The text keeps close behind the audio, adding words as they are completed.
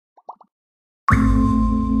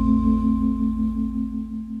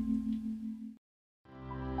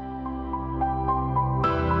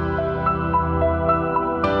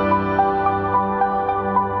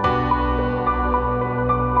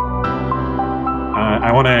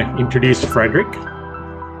I want to introduce Frederic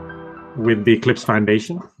with the Eclipse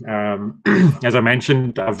Foundation. As I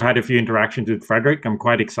mentioned, I've had a few interactions with Frederic. I'm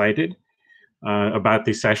quite excited about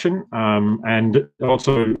this session. And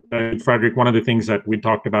also, Frederic, one of the things that we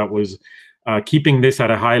talked about was keeping this at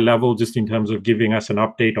a high level, just in terms of giving us an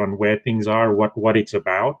update on where things are, what it's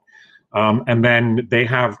about. And then they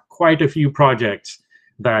have quite a few projects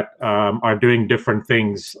that are doing different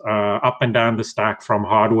things up and down the stack, from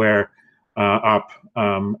hardware up.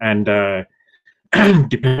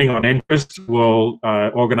 Depending on interest, we'll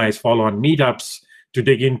organize follow-on meetups to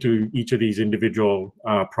dig into each of these individual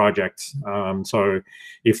projects. So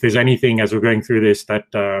if there's anything as we're going through this that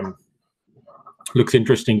looks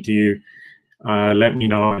interesting to you, let me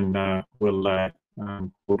know, and we'll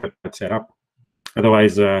get that set up.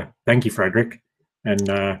 Otherwise, thank you, Frederic, and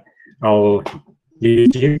I'll leave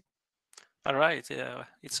it to you. All right,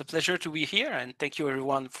 it's a pleasure to be here, and thank you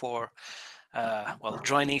everyone for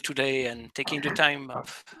joining today and taking the time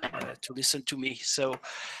to listen to me. So let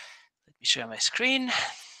me share my screen.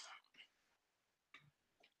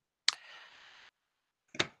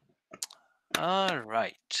 All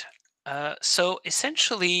right. So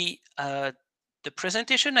essentially, the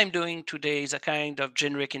presentation I'm doing today is a kind of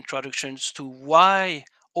generic introduction to why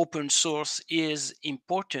open source is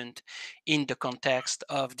important in the context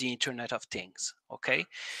of the Internet of Things. Okay,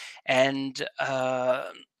 and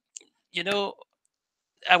you know,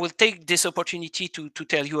 I will take this opportunity to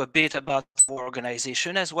tell you a bit about our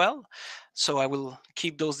organization as well. So I will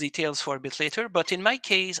keep those details for a bit later. But in my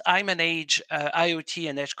case, I manage IoT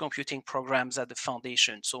and edge computing programs at the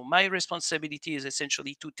foundation. So my responsibility is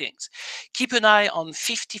essentially two things. Keep an eye on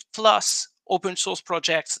 50 plus open source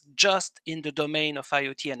projects just in the domain of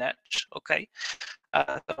IoT and edge. Okay.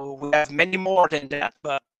 So we have many more than that,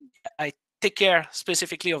 but I take care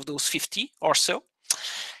specifically of those 50 or so.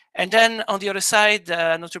 And then on the other side,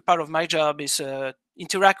 another part of my job is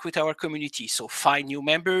interact with our community. So find new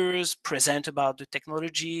members, present about the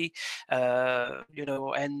technology,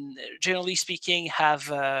 and generally speaking,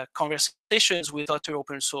 have conversations with other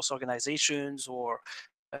open source organizations or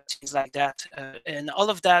things like that. And all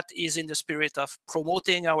of that is in the spirit of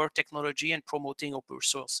promoting our technology and promoting open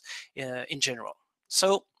source in general.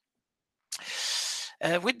 So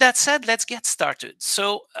with that said, let's get started.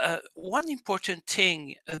 So one important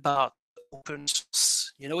thing about open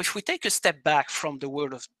source, if we take a step back from the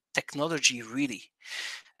world of technology, really,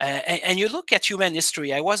 and you look at human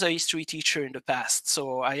history, I was a history teacher in the past,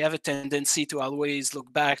 so I have a tendency to always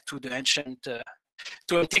look back to the ancient,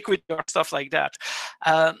 to antiquity or stuff like that.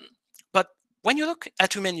 But when you look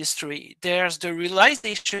at human history, there's the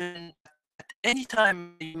realization at any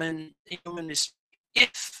time in human history,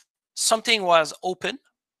 if something was open,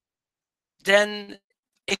 then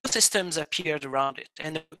ecosystems appeared around it.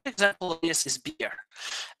 And a good example of this is beer.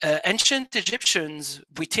 Ancient Egyptians,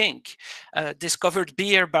 we think, discovered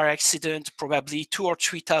beer by accident probably 2,000 or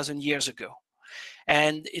 3,000 years ago.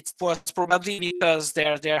 And it was probably because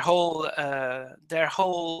their whole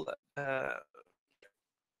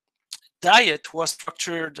diet was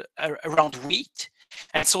structured around wheat.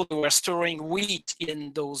 And so they were storing wheat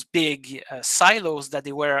in those big silos that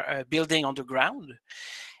they were building on the ground.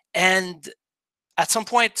 And at some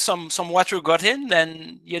point, some water got in,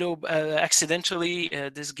 and accidentally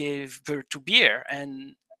this gave birth to beer,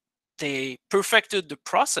 and they perfected the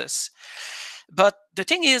process. But the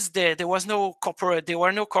thing is, there were no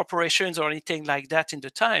corporations or anything like that in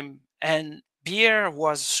the time, and beer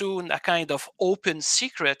was soon a kind of open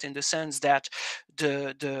secret, in the sense that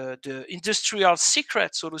the industrial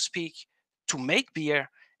secret, so to speak, to make beer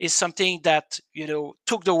is something that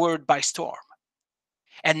took the world by storm.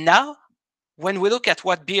 And now, when we look at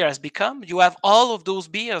what beer has become, you have all of those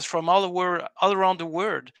beers from all around the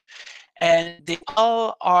world, and they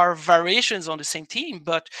all are variations on the same theme.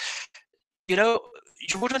 But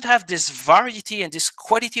you wouldn't have this variety and this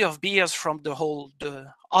quality of beers from all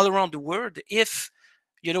around the world if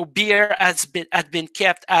beer had been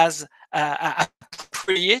kept as a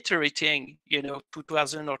proprietary thing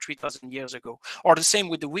 2,000 or 3,000 years ago, or the same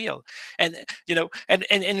with the wheel. And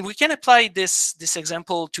and we can apply this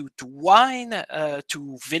example to wine,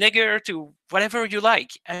 to vinegar, to whatever you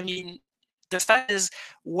like. I mean, the fact is,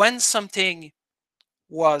 when something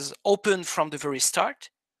was open from the very start,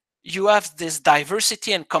 you have this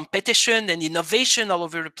diversity and competition and innovation all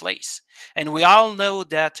over the place. And we all know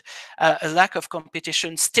that a lack of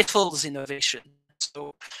competition stifles innovation.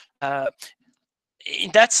 So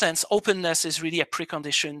in that sense, openness is really a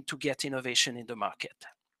precondition to get innovation in the market.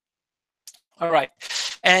 All right.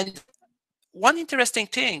 And one interesting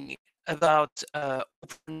thing about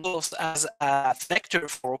open source as a vector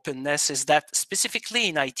for openness is that specifically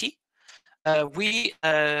in IT,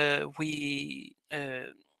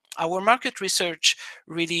 our market research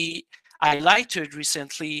really highlighted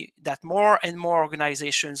recently that more and more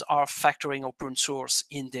organizations are factoring open source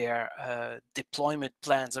in their deployment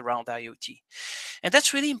plans around IoT. And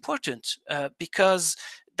that's really important because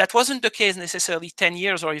that wasn't the case necessarily 10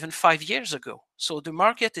 years or even 5 years ago. So the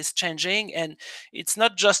market is changing, and it's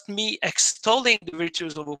not just me extolling the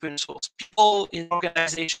virtues of open source. People in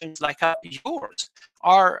organizations like yours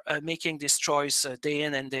are making this choice day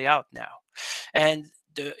in and day out now. And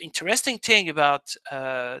the interesting thing about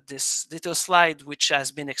this little slide, which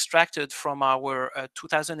has been extracted from our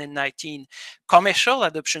 2019 commercial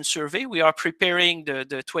adoption survey, we are preparing the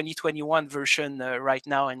 2021 version right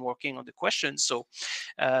now and working on the questions. So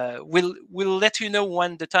we'll let you know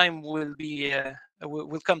when the time will be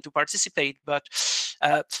will come to participate. But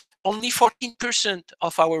only 14%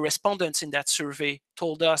 of our respondents in that survey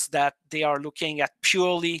told us that they are looking at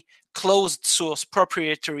purely closed source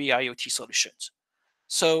proprietary IoT solutions.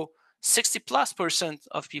 So 60+%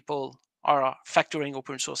 of people are factoring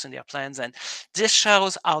open source in their plans. And this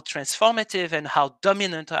shows how transformative and how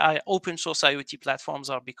dominant open source IoT platforms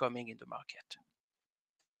are becoming in the market.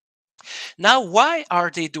 Now, why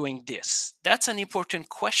are they doing this? That's an important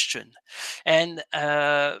question. And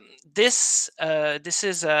this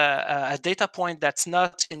is a data point that's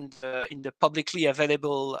not in the publicly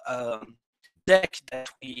available deck that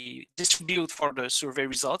we distribute for the survey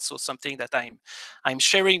results. So something that I'm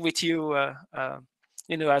sharing with you,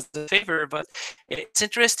 as a favor. But it's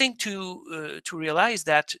interesting to realize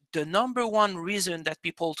that the number one reason that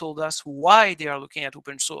people told us why they are looking at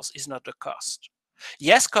open source is not the cost.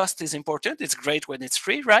 Yes, cost is important. It's great when it's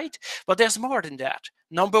free, right? But there's more than that.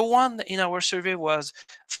 Number one in our survey was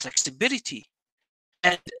flexibility.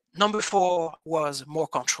 And number four was more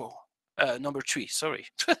control. Number three, sorry.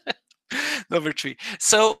 Number three.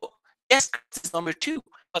 So yes, cost is number two.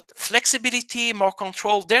 But flexibility, more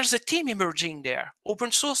control, there's a team emerging there.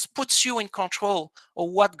 Open source puts you in control of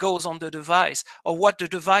what goes on the device or what the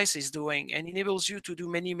device is doing, and enables you to do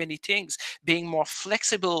many, many things, being more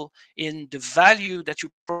flexible in the value that you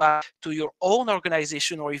provide to your own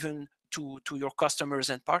organization or even to your customers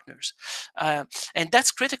and partners. And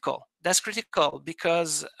that's critical. That's critical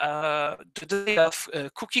because the day of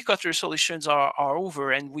cookie cutter solutions are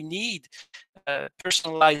over, and we need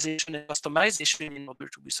personalization and customization in order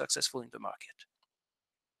to be successful in the market.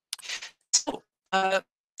 So,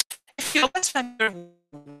 if you're less familiar with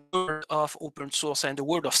the word of open source and the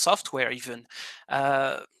word of software even,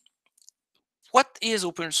 what is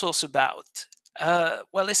open source about?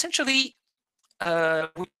 Well, essentially,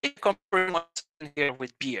 we take a comparison here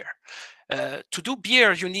with beer. To do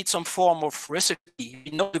beer, you need some form of recipe.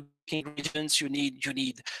 You know the ingredients. You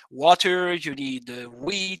need water. You need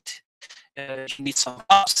wheat. You need some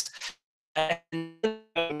hops. And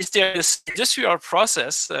is there this industrial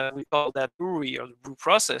process, we call that brewery or the brew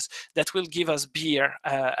process, that will give us beer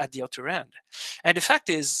at the other end. And the fact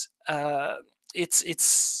is,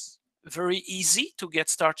 it's very easy to get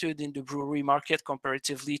started in the brewery market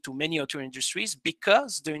comparatively to many other industries,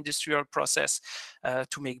 because the industrial process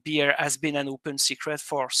to make beer has been an open secret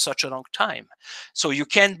for such a long time. So you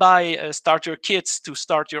can buy starter kits to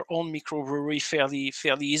start your own microbrewery fairly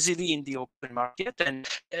easily in the open market, and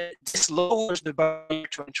this lowers the barrier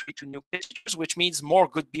to entry to new pitchers, which means more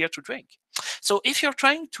good beer to drink. So if you're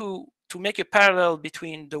trying to make a parallel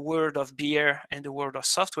between the world of beer and the world of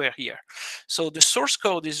software here, so the source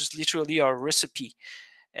code is literally our recipe,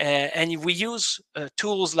 and we use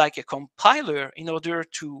tools like a compiler in order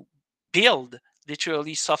to build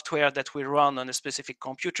literally software that will run on a specific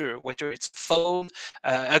computer, whether it's a phone,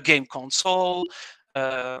 a game console,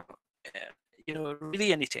 really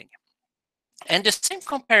anything. And the same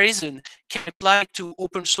comparison can apply to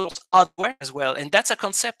open source hardware as well. And that's a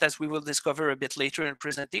concept as we will discover a bit later in the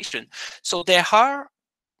presentation. So there are,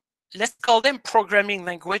 let's call them programming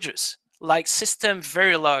languages, like System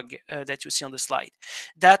Verilog that you see on the slide,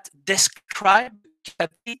 that describe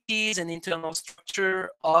capabilities and internal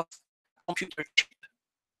structure of computer chip.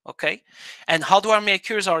 Okay, and hardware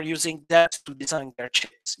makers are using that to design their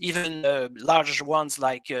chips, even large ones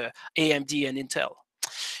like AMD and Intel.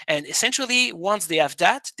 And essentially, once they have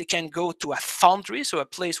that, they can go to a foundry, so a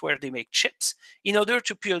place where they make chips, in order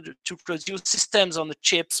to produce systems on the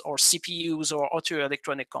chips or CPUs or other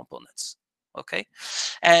electronic components. Okay,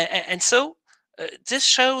 and so this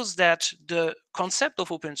shows that the concept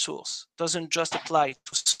of open source doesn't just apply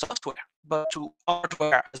to software, but to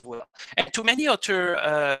hardware as well, and to many other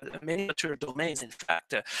domains. In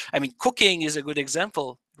fact, I mean, cooking is a good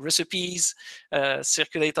example. recipes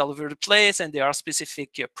circulate all over the place, and there are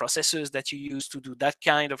specific processes that you use to do that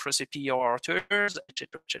kind of recipe or auteurs,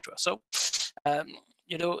 etc., etc. So,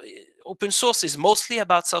 you know, open source is mostly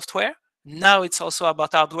about software. Now it's also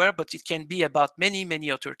about hardware, but it can be about many,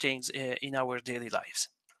 many other things in our daily lives.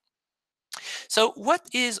 So what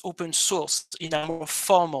is open source in a more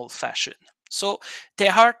formal fashion? So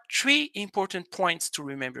there are three important points to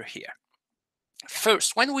remember here.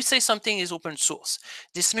 First, when we say something is open source,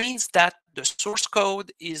 this means that the source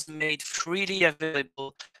code is made freely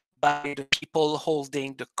available by the people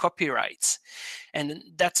holding the copyrights. And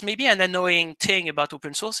that's maybe an annoying thing about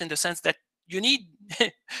open source in the sense that you need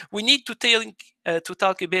we need to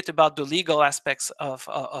talk a bit about the legal aspects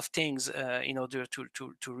of things in order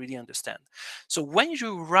to really understand. So when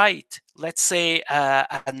you write, let's say,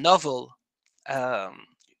 a novel,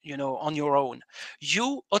 you know, on your own,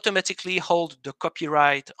 you automatically hold the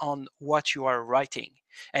copyright on what you are writing.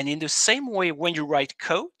 And in the same way, when you write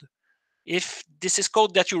code, if this is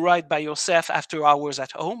code that you write by yourself after hours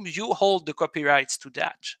at home, you hold the copyrights to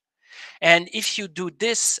that. And if you do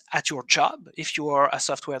this at your job, if you are a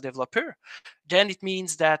software developer, then it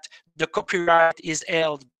means that the copyright is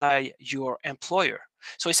held by your employer.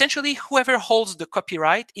 So essentially, whoever holds the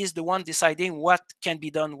copyright is the one deciding what can be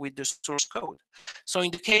done with the source code. So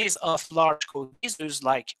in the case of large code bases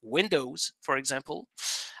like Windows, for example,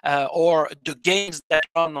 or the games that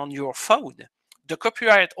run on your phone, the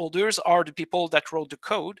copyright holders are the people that wrote the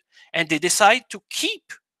code, and they decide to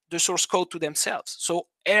keep the source code to themselves. So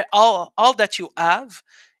all that you have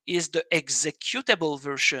is the executable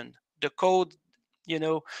version, the code, you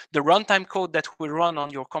know, the runtime code that will run on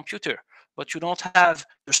your computer. But you don't have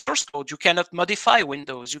the source code. You cannot modify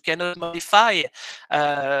Windows. You cannot modify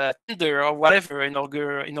Tinder or whatever in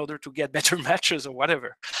order to get better matches or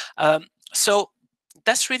whatever. So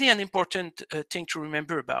that's really an important thing to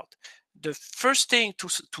remember about. The first thing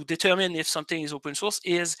to determine if something is open source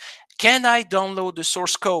is, can I download the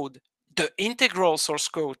source code, the integral source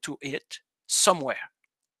code to it somewhere?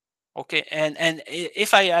 Okay, and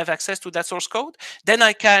if I have access to that source code, then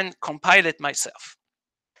I can compile it myself.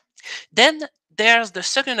 Then there's the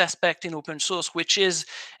second aspect in open source, which is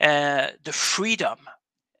the freedom.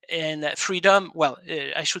 And freedom, well,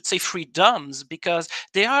 I should say freedoms, because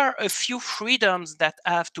there are a few freedoms that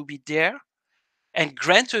have to be there and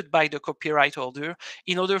granted by the copyright holder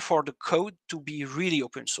in order for the code to be really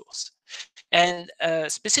open source. And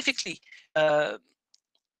specifically,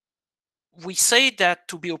 we say that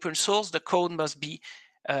to be open source, the code must be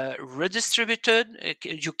redistributed.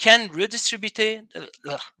 You can redistribute it,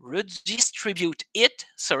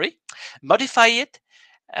 modify it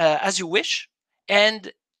as you wish,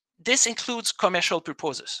 and this includes commercial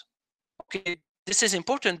purposes. Okay, this is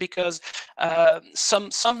important because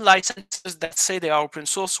some licenses that say they are open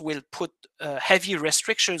source will put heavy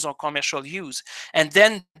restrictions on commercial use, and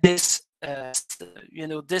then this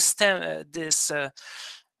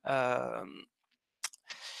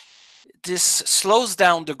this slows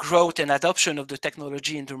down the growth and adoption of the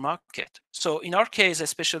technology in the market. So in our case,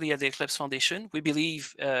 especially at the Eclipse Foundation, we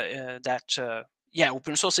believe that yeah,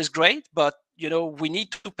 open source is great, but you know, we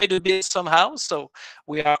need to pay the bill somehow, so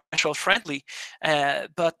we are commercial friendly.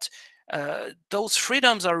 But those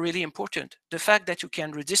freedoms are really important. The fact that you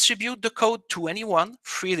can redistribute the code to anyone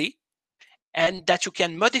freely, and that you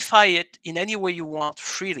can modify it in any way you want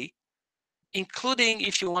freely, including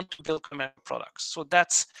if you want to build commercial products. So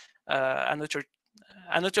that's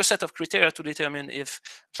another set of criteria to determine if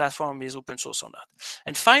platform is open source or not.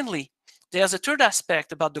 And finally, there's a third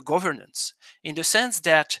aspect about the governance, in the sense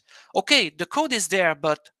that, okay, the code is there,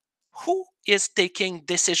 but who is taking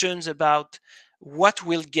decisions about what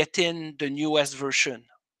will get in the newest version?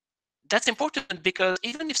 That's important, because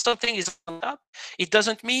even if something is up, it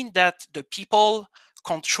doesn't mean that the people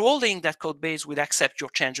controlling that code base will accept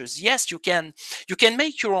your changes. Yes, you can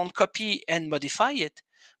make your own copy and modify it,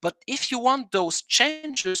 but if you want those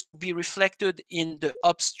changes to be reflected in the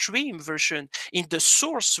upstream version, in the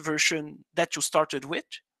source version that you started with,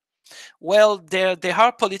 well, there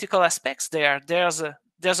are political aspects there. There's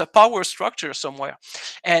a power structure somewhere.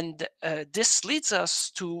 And this leads us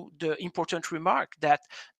to the important remark that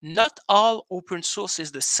not all open source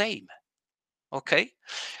is the same. Okay,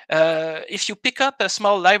 if you pick up a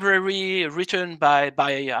small library written by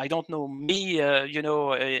I don't know, me, you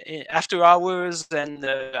know, after hours, and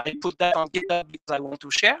I put that on GitHub because I want to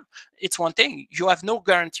share, it's one thing. You have no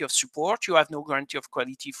guarantee of support. You have no guarantee of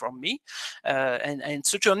quality from me, and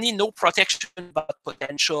certainly no protection about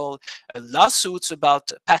potential lawsuits about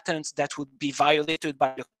patents that would be violated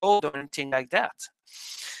by the code or anything like that.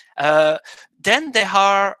 Then there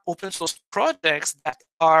are open source projects that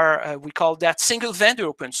are, we call that single vendor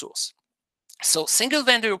open source. So single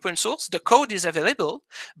vendor open source, the code is available,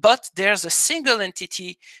 but there's a single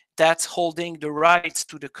entity that's holding the rights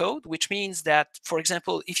to the code, which means that, for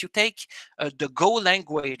example, if you take the Go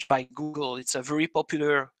language by Google, it's a very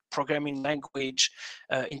popular programming language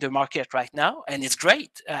in the market right now, and it's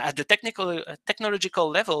great. At the technological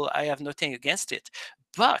level, I have nothing against it.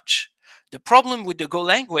 But the problem with the Go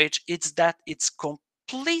language is that it's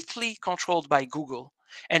completely controlled by Google.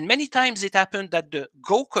 And many times it happened that the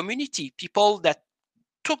Go community, people that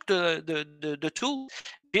took the tool,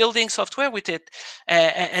 building software with it,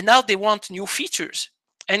 and now they want new features.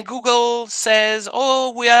 And Google says,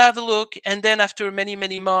 oh, we have a look. And then after many,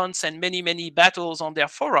 many months and many, many battles on their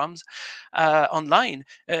forums online,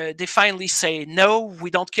 they finally say, no, we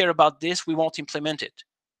don't care about this. We won't implement it.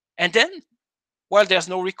 And then, well, there's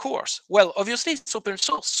no recourse. Well, obviously, it's open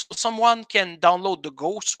source. So someone can download the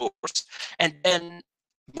Go source and then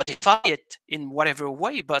modify it in whatever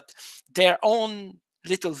way, but their own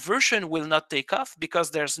little version will not take off because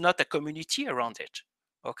there's not a community around it.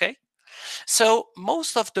 Okay? So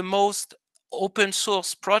most of the most open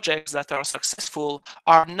source projects that are successful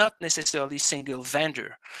are not necessarily single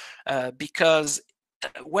vendor because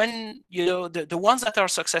when the ones that are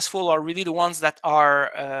successful are really the ones that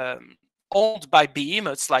are owned by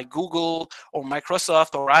behemoths like Google or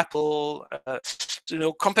Microsoft or Apple,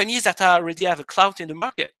 companies that already have a clout in the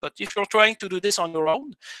market. But if you're trying to do this on your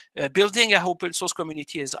own, building an open source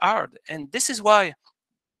community is hard. And this is why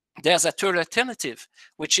there's a third alternative,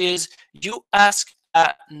 which is you ask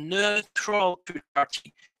a neutral third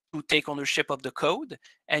party to take ownership of the code,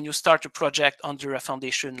 and you start a project under a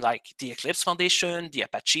foundation like the Eclipse Foundation, the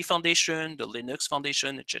Apache Foundation, the Linux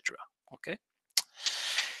Foundation, etc. Okay.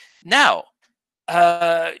 Now,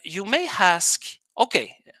 you may ask,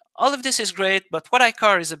 okay, all of this is great, but what I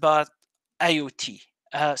care is about IoT.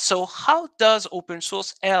 So how does open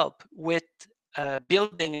source help with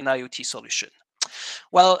building an IoT solution?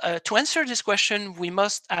 Well, to answer this question, we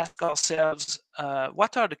must ask ourselves,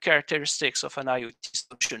 what are the characteristics of an IoT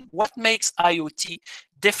solution? What makes IoT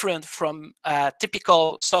different from a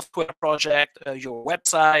typical software project, your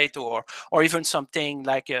website, or even something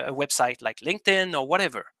like a website like LinkedIn or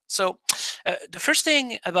whatever? So the first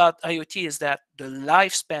thing about IoT is that the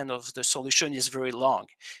lifespan of the solution is very long.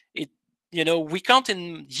 We count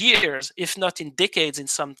in years, if not in decades, in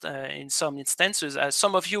some instances. As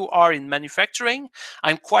some of you are in manufacturing,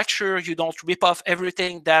 I'm quite sure you don't rip off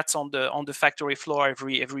everything that's on the factory floor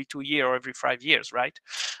every 2 years or every 5 years, right?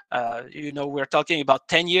 We're talking about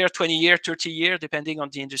 10 years, 20 years, 30 years, depending on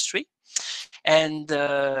the industry. And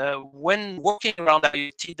when working around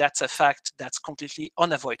IoT, that's a fact that's completely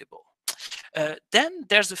unavoidable. Then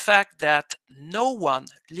there's the fact that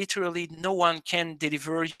literally no one can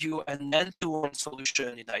deliver you an end-to-end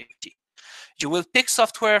solution in IoT. You will pick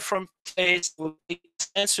software from place, you will pick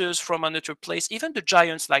sensors from another place. Even the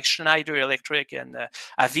giants like Schneider Electric and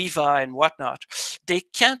Aviva and whatnot, they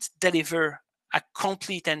can't deliver a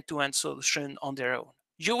complete end-to-end solution on their own.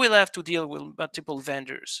 You will have to deal with multiple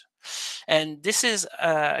vendors. And this is,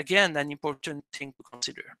 again, an important thing to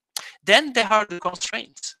consider. Then there are the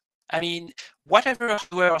constraints. I mean, whatever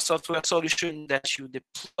hardware or software solution that you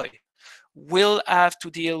deploy will have to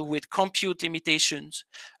deal with compute limitations.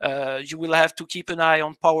 You will have to keep an eye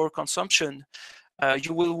on power consumption.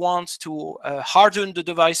 You will want to harden the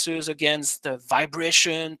devices against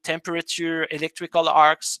vibration, temperature, electrical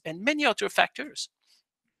arcs, and many other factors.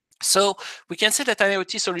 So we can say that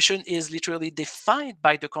IoT solution is literally defined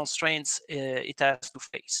by the constraints it has to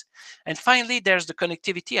face. And finally, there's the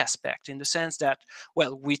connectivity aspect in the sense that,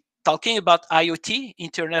 well, we're talking about IoT,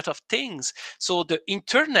 Internet of Things. So the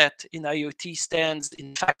Internet in IoT stands,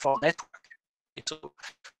 in fact, for network. So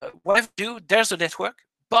whatever you do, there's a network,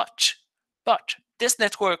 but this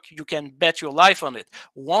network, you can bet your life on it,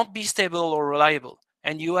 won't be stable or reliable.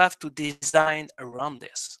 And you have to design around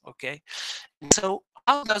this, okay? And so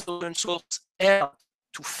how does open source help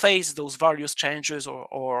to face those various challenges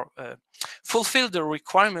or fulfill the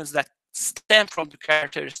requirements that stem from the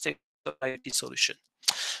characteristics of IoT solution?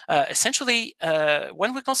 Essentially,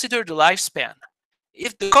 when we consider the lifespan,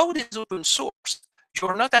 if the code is open source,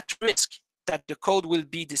 you're not at risk that the code will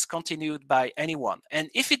be discontinued by anyone. And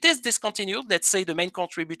if it is discontinued, let's say the main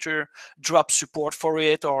contributor drops support for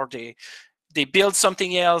it, or they build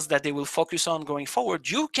something else that they will focus on going forward,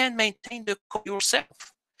 you can maintain the code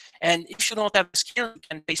yourself. And if you don't have the skill, you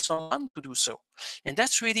can pay someone to do so. And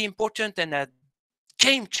that's really important and a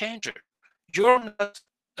game changer. You're not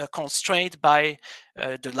constrained by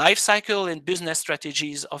the life cycle and business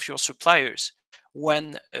strategies of your suppliers.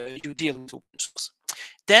 when you deal with open source.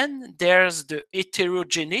 Then there's the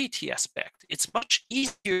heterogeneity aspect. It's much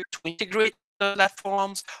easier to integrate the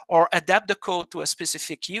platforms or adapt the code to a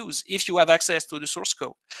specific use if you have access to the source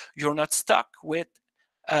code. You're not stuck with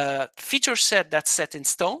a feature set that's set in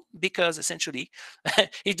stone, because essentially,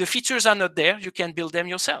 if the features are not there, you can build them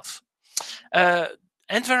yourself.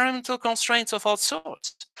 Environmental constraints of all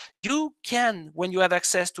sorts. You can, when you have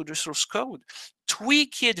access to the source code,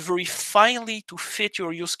 tweak it very finely to fit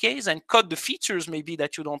your use case and cut the features maybe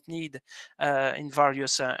that you don't need in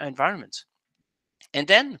various environments. And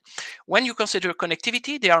then when you consider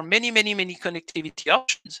connectivity, there are many connectivity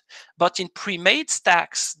options, but in pre-made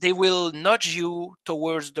stacks, they will nudge you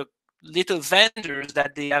towards the little vendors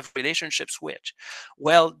that they have relationships with.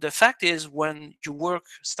 Well, the fact is, when you work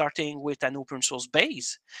starting with an open source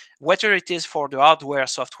base, whether it is for the hardware,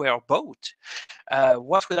 software, or both,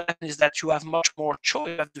 what will happen is that you have much more choice.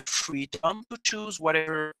 You have the freedom to choose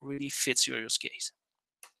whatever really fits your use case.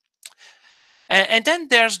 And then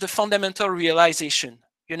there's the fundamental realization.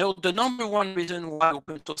 You know, the number one reason why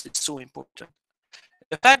open source is so important.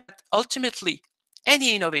 The fact that ultimately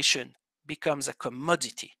any innovation becomes a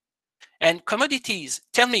commodity. And commodities,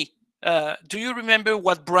 tell me, do you remember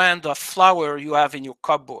what brand of flour you have in your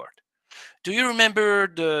cupboard? Do you remember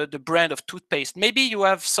the brand of toothpaste? Maybe you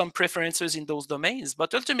have some preferences in those domains,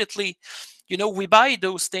 but ultimately, you know, we buy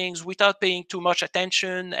those things without paying too much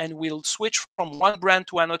attention, and we'll switch from one brand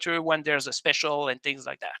to another when there's a special and things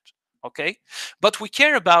like that. Okay, but we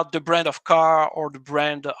care about the brand of car or the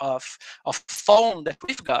brand of phone that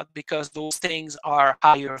we've got because those things are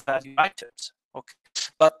higher value items. Okay,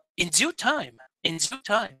 but in due time,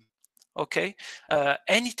 okay,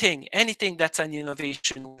 anything that's an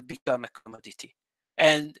innovation will become a commodity,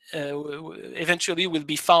 and eventually will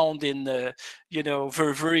be found in you know,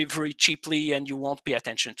 very cheaply, and you won't pay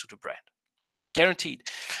attention to the brand, guaranteed.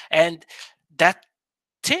 And that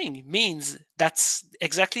thing means that's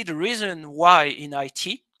exactly the reason why in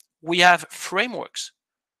IT we have frameworks,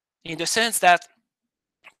 in the sense that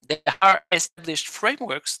there are established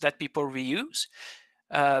frameworks that people reuse,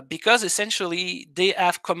 because essentially they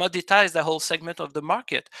have commoditized the whole segment of the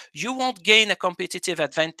market. You won't gain a competitive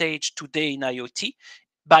advantage today in IoT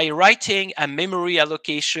by writing a memory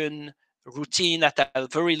allocation routine at a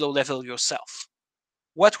very low level yourself.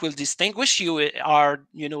 What will distinguish you are,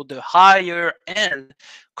 you know, the higher end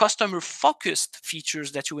customer focused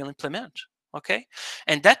features that you will implement. Okay,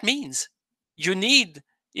 and that means you need,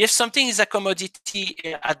 if something is a commodity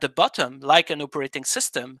at the bottom, like an operating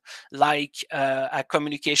system, like a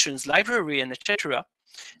communications library, and etc.,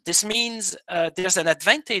 this means there's an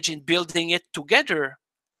advantage in building it together,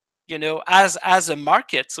 you know, as a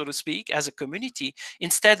market, so to speak, as a community,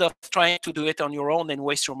 instead of trying to do it on your own and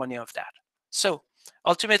waste your money of that. So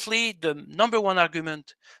ultimately, the number one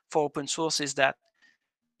argument for open source is that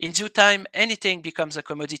in due time, anything becomes a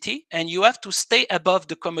commodity, and you have to stay above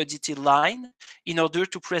the commodity line in order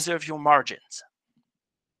to preserve your margins.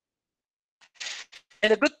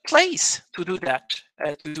 And a good place to do that,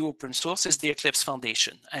 to do open source, is the Eclipse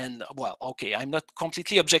Foundation. And well, okay, I'm not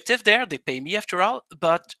completely objective there. They pay me after all,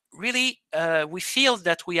 but really, we feel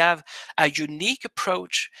that we have a unique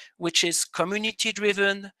approach, which is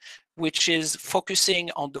community-driven, which is focusing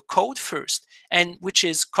on the code first, and which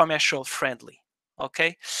is commercial friendly.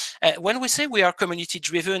 Okay, when we say we are community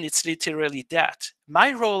driven, it's literally that.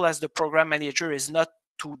 My role as the program manager is not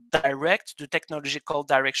to direct the technological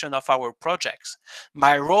direction of our projects.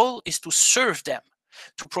 My role is to serve them,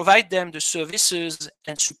 to provide them the services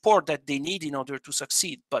and support that they need in order to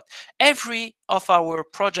succeed. But every of our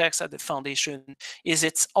projects at the foundation is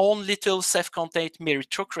its own little self-contained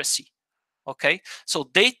meritocracy. Okay,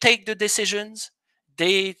 so they take the decisions,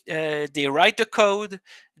 they write the code,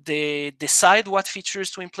 they decide what features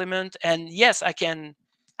to implement, and yes, I can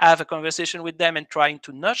have a conversation with them and trying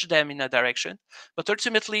to nudge them in a direction, but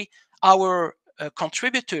ultimately our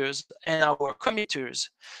contributors and our committers,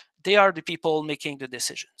 they are the people making the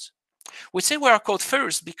decisions. We say we are code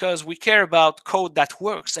first because we care about code that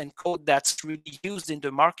works and code that's really used in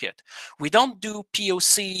the market. We don't do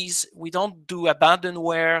POCs, we don't do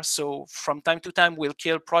abandonware. So from time to time, we'll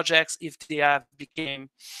kill projects if they have become,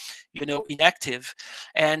 you know, inactive.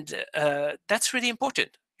 And that's really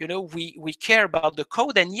important. You know, we care about the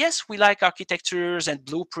code, and yes, we like architectures and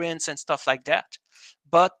blueprints and stuff like that.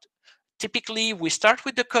 But typically, we start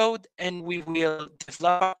with the code and we will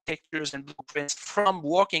develop architectures and blueprints from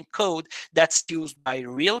working code that's used by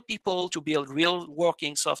real people to build real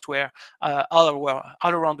working software all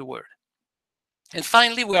around the world. And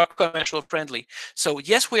finally, we are commercial friendly. So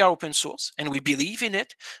yes, we are open source and we believe in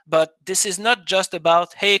it, but this is not just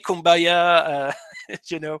about, hey, kumbaya,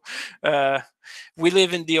 you know, we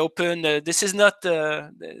live in the open. This is not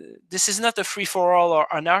a free for all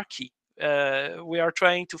or anarchy. We are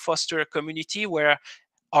trying to foster a community where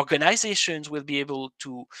organizations will be able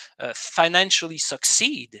to financially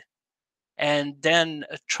succeed and then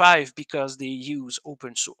thrive because they use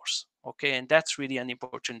open source. Okay, and that's really an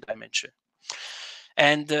important dimension.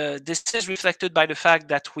 And this is reflected by the fact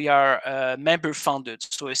that we are member funded.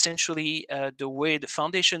 So essentially, the way the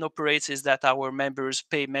foundation operates is that our members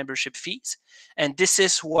pay membership fees, and this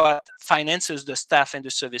is what finances the staff and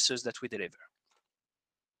the services that we deliver.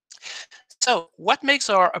 So what makes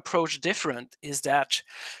our approach different is that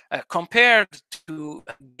compared to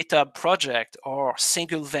a GitHub project or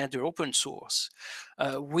single vendor open source,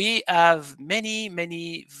 we have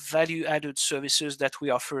many value-added services that we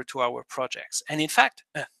offer to our projects. And in fact,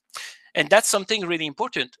 and that's something really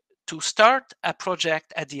important. To start a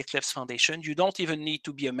project at the Eclipse Foundation, you don't even need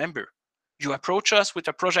to be a member. You approach us with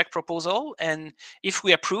a project proposal, and if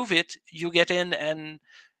we approve it, you get in, and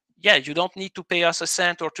yeah, you don't need to pay us a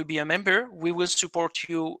cent or to be a member. We will support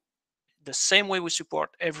you the same way we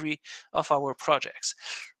support every of our projects.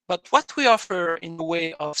 But what we offer in the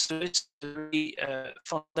way of service is very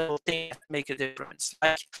fundamental thing that make a difference.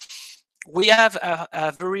 Like, we have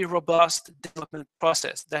a very robust development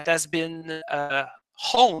process that has been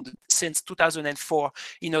honed since 2004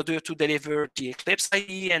 in order to deliver the Eclipse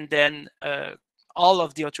IDE and then all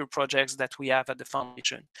of the other projects that we have at the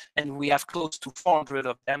foundation. And we have close to 400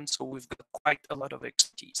 of them, so we've got quite a lot of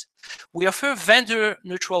expertise. We offer vendor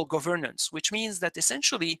neutral governance, which means that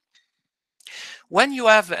essentially, when you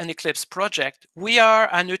have an Eclipse project, we are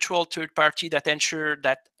a neutral third party that ensure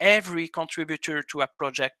that every contributor to a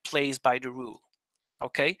project plays by the rule.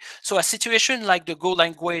 Okay, so a situation like the Go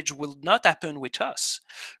language will not happen with us,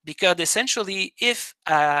 because essentially, if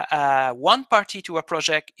one party to a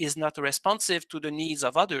project is not responsive to the needs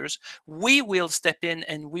of others, we will step in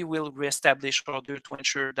and we will reestablish order to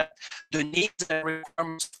ensure that the needs and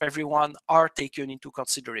requirements of everyone are taken into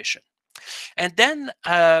consideration. And then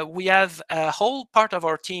we have a whole part of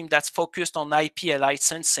our team that's focused on IP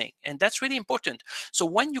licensing, and that's really important. So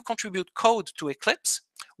when you contribute code to Eclipse,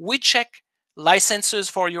 we check licenses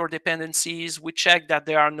for your dependencies. We check that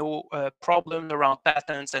there are no problems around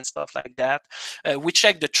patents and stuff like that. We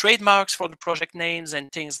check the trademarks for the project names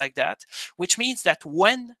and things like that, which means that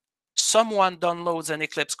when someone downloads an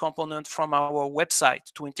Eclipse component from our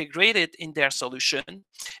website to integrate it in their solution,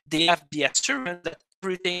 they have the assurance that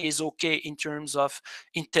everything is okay in terms of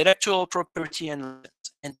intellectual property and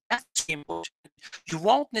license. And that's important. You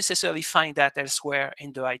won't necessarily find that elsewhere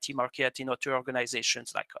in the IT market in other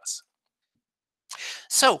organizations like us.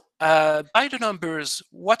 So by the numbers,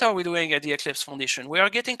 what are we doing at the Eclipse Foundation? We are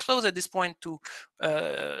getting close at this point to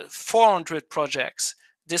 400 projects.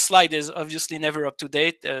 This slide is obviously never up to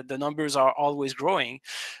date. The numbers are always growing.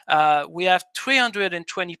 We have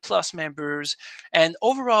 320 plus members, and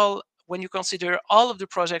overall, when you consider all of the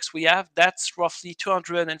projects we have, that's roughly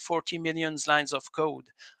 240 million lines of code.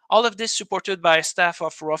 All of this supported by a staff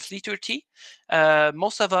of roughly 30.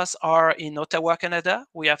 Most of us are in Ottawa, Canada.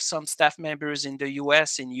 We have some staff members in the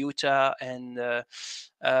US, in Utah, and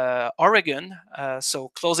Oregon, so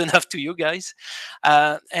close enough to you guys.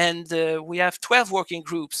 And we have 12 working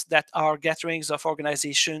groups that are gatherings of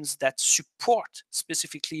organizations that support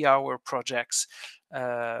specifically our projects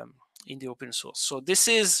in the open source. So this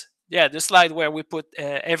is the slide where we put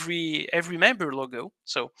every member logo.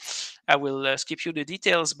 So I will skip you the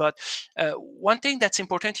details, but one thing that's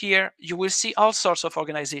important here, you will see all sorts of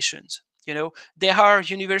organizations. You know, there are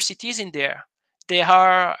universities in there. There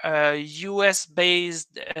are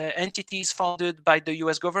US-based entities funded by the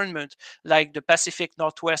US government, like the Pacific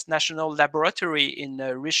Northwest National Laboratory in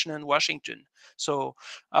Richmond, Washington. So,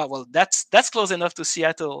 well, that's close enough to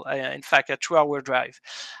Seattle. In fact, a 2-hour drive.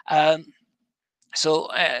 So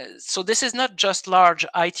this is not just large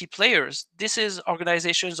IT players. This is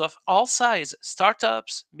organizations of all sizes,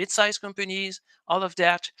 startups, mid-sized companies, all of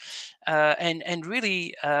that. And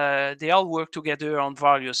really, they all work together on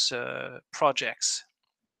various projects.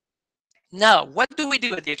 Now, what do we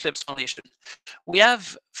do at the Eclipse Foundation? We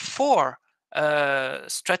have 4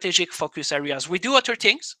 strategic focus areas. We do other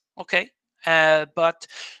things, okay? But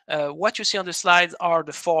what you see on the slides are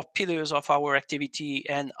the 4 pillars of our activity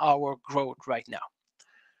and our growth right now.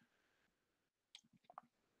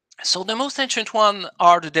 So the most ancient one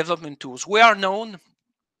are the development tools. We are known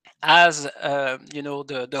as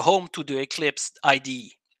the home to the Eclipse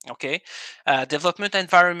IDE. Okay, development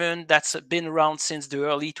environment that's been around since the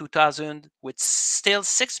early 2000s with still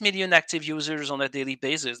 6 million active users on a daily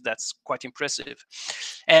basis. That's quite impressive.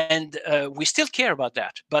 And we still care about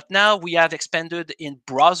that. But now we have expanded in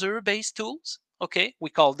browser-based tools. Okay, we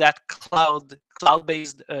call that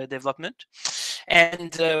cloud-based development.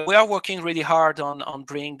 And we are working really hard on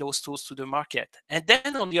bringing those tools to the market. And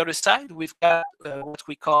then on the other side, we've got what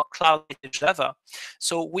we call cloud-native Java.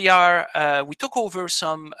 So we took over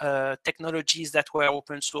some technologies that were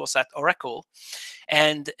open source at Oracle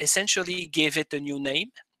and essentially gave it a new name.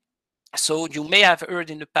 So you may have heard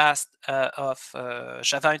in the past of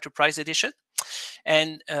Java Enterprise Edition.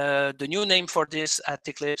 And the new name for this at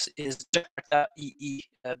Eclipse is Jakarta EE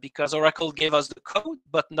because Oracle gave us the code,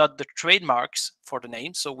 but not the trademarks for the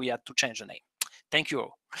name. So we had to change the name. Thank you.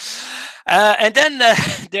 And then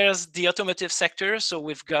there's the automotive sector. So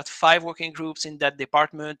we've got 5 working groups in that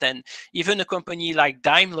department. And even a company like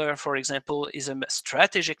Daimler, for example, is a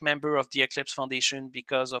strategic member of the Eclipse Foundation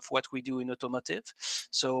because of what we do in automotive.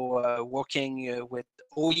 So working with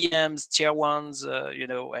OEMs, tier ones,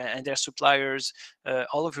 and their suppliers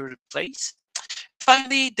all over the place.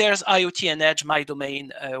 Finally, there's IoT and Edge, my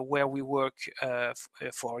domain, where we work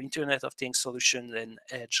for Internet of Things solutions and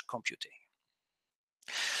edge computing.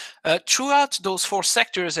 Throughout those 4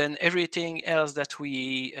 sectors and everything else that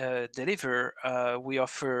we deliver, we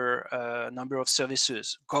offer a number of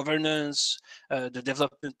services: governance, the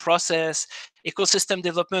development process, ecosystem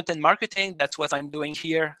development and marketing. That's what I'm doing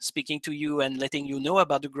here, speaking to you and letting you know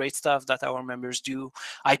about the great stuff that our members do,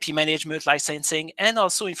 IP management, licensing, and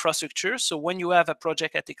also infrastructure. So when you have a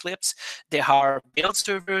project at Eclipse, there are build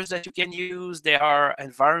servers that you can use, there are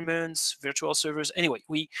environments, virtual servers. Anyway,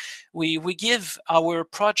 we give our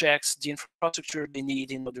projects the infrastructure they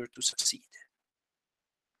need in order to succeed.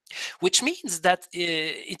 Which means that,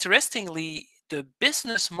 interestingly, the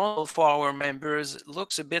business model for our members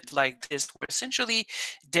looks a bit like this, where essentially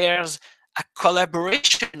there's a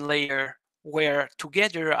collaboration layer where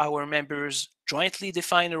together our members jointly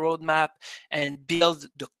define a roadmap and build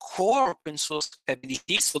the core open source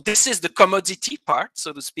capabilities. So this is the commodity part,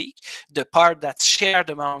 so to speak, the part that's shared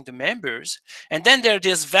among the members. And then there's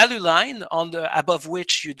this value line above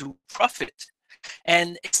which you do profit.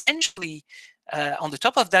 And essentially, on the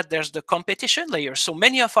top of that, there's the competition layer. So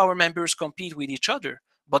many of our members compete with each other,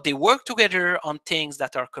 but they work together on things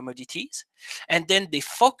that are commodities. And then they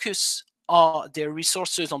focus their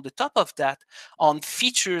resources on the top of that on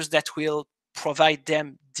features that will provide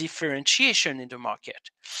them differentiation in the market.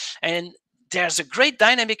 And there's a great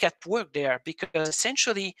dynamic at work there because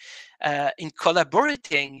essentially in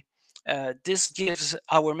collaborating, this gives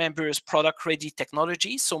our members product-ready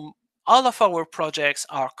technology. So all of our projects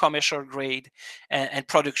are commercial grade and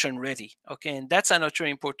production ready. Okay, and that's another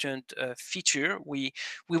important feature. We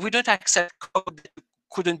wouldn't accept code that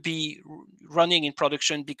couldn't be running in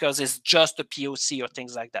production because it's just a POC or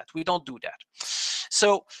things like that. We don't do that.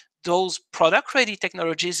 So those product ready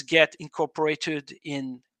technologies get incorporated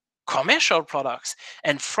in commercial products.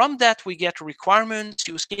 And from that, we get requirements,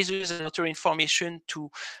 use cases, and other information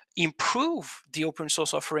to improve the open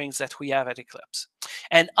source offerings that we have at Eclipse.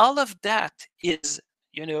 And all of that is,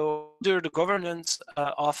 under the governance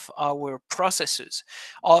of our processes,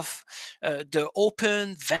 of the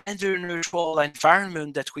open vendor neutral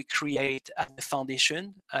environment that we create at the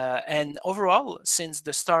foundation. And overall, since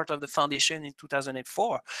the start of the foundation in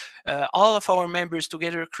 2004, all of our members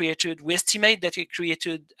together we estimate that we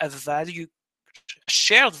created a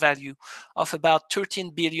shared value of about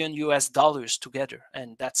 $13 billion together.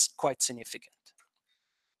 And that's quite significant.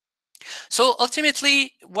 So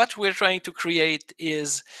ultimately, what we're trying to create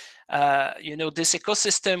is, this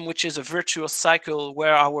ecosystem, which is a virtuous cycle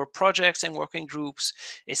where our projects and working groups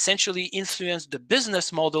essentially influence the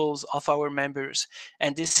business models of our members.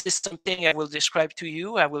 And this is something I will describe to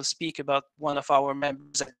you. I will speak about one of our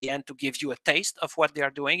members at the end to give you a taste of what they are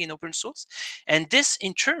doing in open source. And this,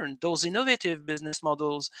 in turn, those innovative business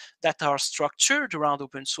models that are structured around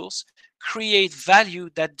open source create value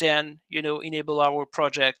that then, enable our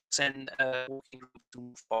projects and working groups to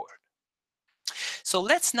move forward. So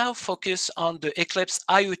let's now focus on the Eclipse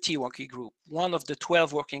IoT working group, one of the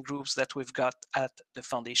 12 working groups that we've got at the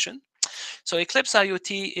foundation. So Eclipse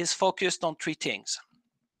IoT is focused on 3 things.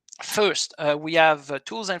 First, we have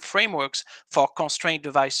tools and frameworks for constrained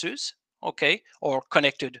devices, okay, or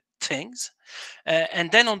connected things.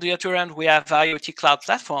 And then on the other end, we have IoT cloud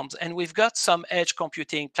platforms, and we've got some edge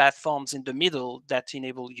computing platforms in the middle that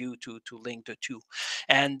enable you to link the two.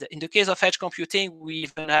 And in the case of edge computing, we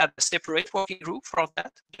even have a separate working group for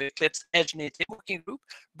that, the Eclipse Edge Native working group.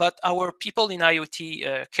 But our people in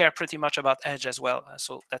IoT care pretty much about edge as well.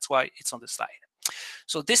 So that's why it's on the slide.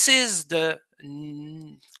 So this is the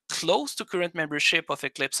close to current membership of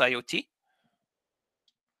Eclipse IoT.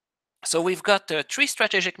 So we've got 3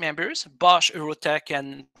 strategic members, Bosch, Eurotech,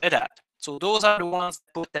 and Red Hat. So those are the ones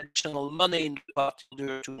that put additional money in the pot in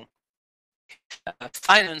order to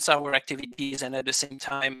finance our activities, and at the same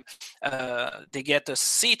time, they get a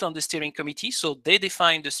seat on the steering committee, so they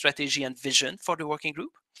define the strategy and vision for the working group.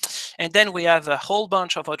 And then we have a whole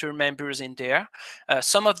bunch of other members in there.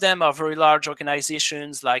 Some of them are very large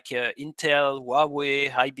organizations like Intel, Huawei,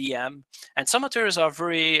 IBM, and some others are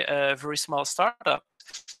very, very small startups.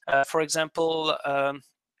 For example,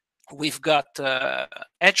 we've got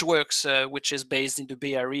EdgeWorks, which is based in the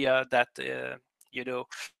Bay Area, that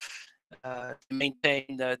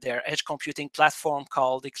maintain their edge computing platform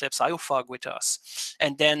called Eclipse IOFOG with us.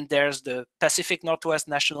 And then there's the Pacific Northwest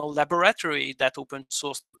National Laboratory that open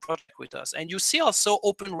sourced the project with us. And you see also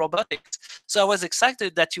Open Robotics. So I was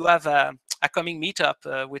excited that you have a coming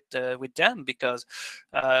meetup with them, because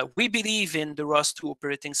we believe in the ROS2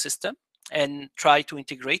 operating system and try to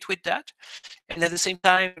integrate with that. And at the same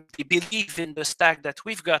time, we believe in the stack that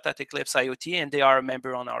we've got at Eclipse IoT, and they are a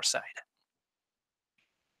member on our side.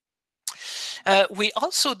 We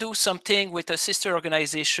also do something with a sister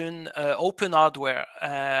organization, Open Hardware.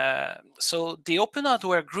 So the Open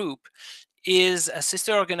Hardware group is a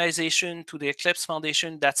sister organization to the Eclipse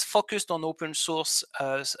Foundation that's focused on open source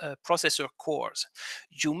processor cores.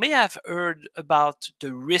 You may have heard about the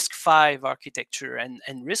RISC-V architecture, and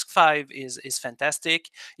RISC-V is fantastic.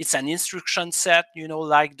 It's an instruction set,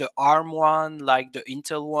 like the ARM one, like the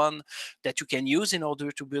Intel one, that you can use in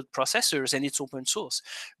order to build processors, and it's open source.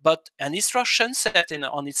 But an instruction set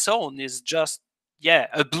on its own is just,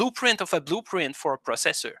 a blueprint of a blueprint for a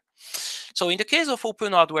processor. So in the case of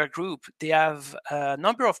Open Hardware Group, they have a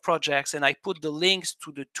number of projects, and I put the links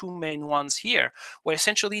to the 2 main ones here, where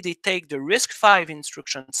essentially they take the RISC-V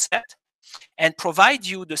instruction set and provide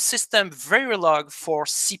you the system Verilog for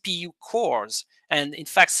CPU cores, and in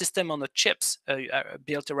fact, system on the chips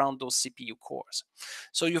built around those CPU cores.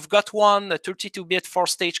 So you've got one, a 32-bit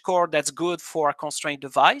 4-stage core that's good for a constrained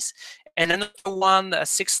device, and another one, a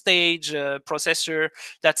 6-stage processor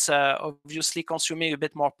that's obviously consuming a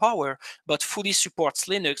bit more power, but fully supports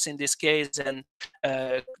Linux in this case, and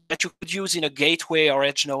that you could use in a gateway or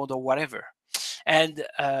edge node or whatever. And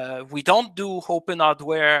we don't do open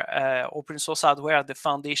hardware, open source hardware at the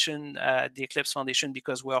foundation, the Eclipse Foundation,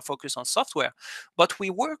 because we are focused on software. But we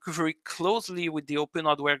work very closely with the Open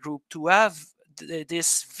Hardware Group to have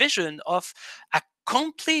this vision of a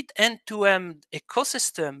complete end-to-end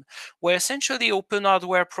ecosystem, where essentially open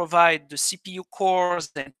hardware provide the CPU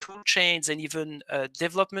cores and tool chains and even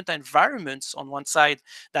development environments on one side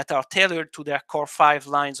that are tailored to their Core 5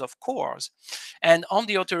 lines of cores. And on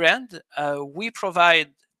the other end, we provide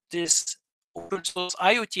this open source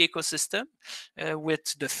IoT ecosystem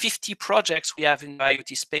with the 50 projects we have in the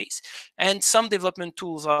IoT space, and some development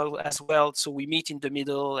tools as well. So we meet in the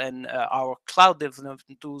middle, and our cloud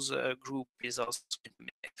development tools group is also in the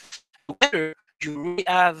middle. Together, you really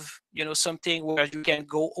have something where you can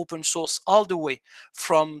go open source all the way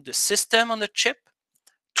from the system on the chip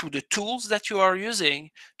to the tools that you are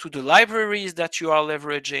using, to the libraries that you are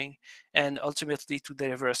leveraging, and ultimately to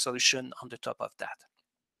deliver a solution on the top of that.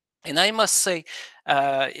 And I must say,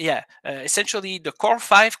 essentially the Core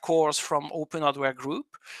 5 cores from Open Hardware Group,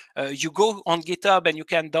 you go on GitHub and you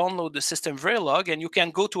can download the system Verilog, and you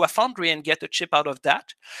can go to a foundry and get a chip out of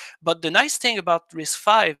that. But the nice thing about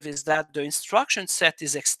RISC-V is that the instruction set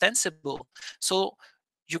is extensible. So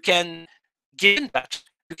you can, given that,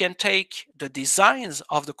 you can take the designs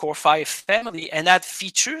of the Core 5 family and add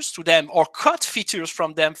features to them, or cut features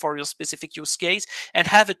from them for your specific use case, and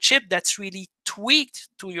have a chip that's really tweaked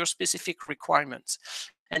to your specific requirements.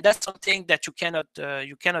 And that's something that you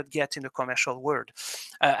cannot get in the commercial world.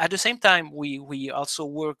 At the same time, we also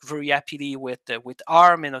work very happily with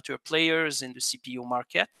ARM and other players in the CPU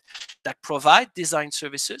market that provide design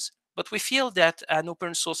services. But we feel that an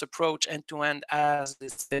open source approach end-to-end has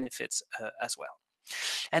its benefits as well.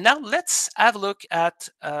 And now let's have a look at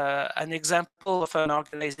an example of an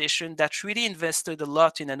organization that really invested a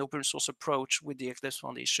lot in an open source approach with the Eclipse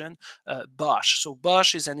Foundation, Bosch. So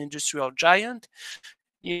Bosch is an industrial giant.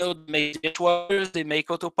 You know, they make dishwashers, they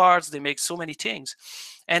make auto parts, they make so many things.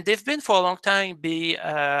 And they've been for a long time be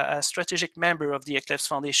a strategic member of the Eclipse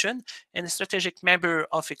Foundation and a strategic member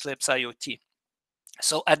of Eclipse IoT.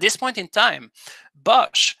 So at this point in time,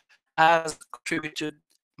 Bosch has contributed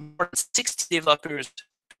more than 60 developers to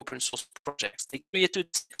open source projects. They created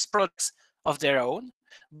 6 projects of their own.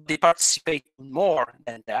 They participate in more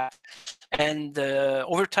than that. And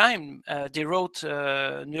over time, they wrote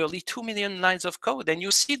nearly 2 million lines of code. And you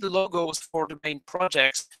see the logos for the main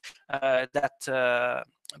projects that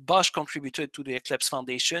Bosch contributed to the Eclipse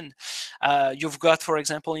Foundation. You've got, for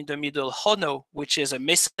example, in the middle, Hono, which is a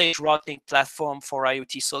message routing platform for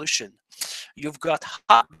IoT solution. You've got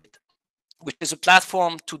Hybrid, which is a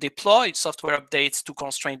platform to deploy software updates to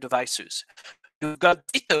constrained devices. You've got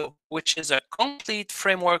Ditto, which is a complete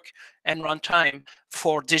framework and runtime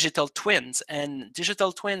for digital twins. And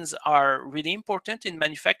digital twins are really important in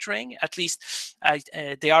manufacturing. At least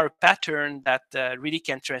they are a pattern that really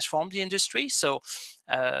can transform the industry. So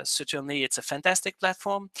certainly it's a fantastic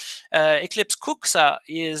platform. Eclipse Cuxa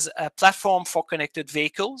is a platform for connected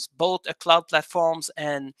vehicles, both a cloud platforms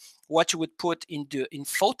and what you would put in the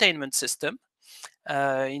infotainment system.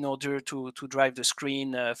 In order to drive the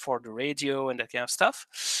screen for the radio and that kind of stuff.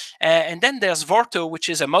 And then there's Vorto, which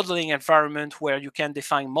is a modeling environment where you can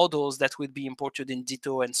define models that would be imported in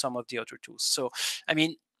Ditto and some of the other tools. So, I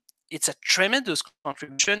mean, it's a tremendous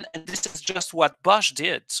contribution, and this is just what Bosch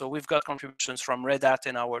did. So we've got contributions from Red Hat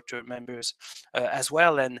and our members as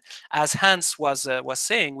well. And as Hans was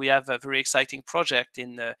saying, we have a very exciting project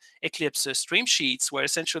in Eclipse Stream Sheets, where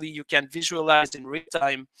essentially you can visualize in real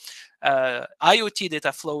time IoT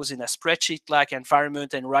data flows in a spreadsheet-like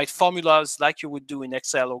environment and write formulas like you would do in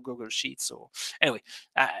Excel or Google Sheets. So anyway,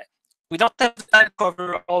 we don't have time to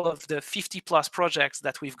cover all of the 50+ projects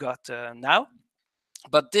that we've got now,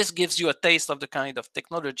 but this gives you a taste of the kind of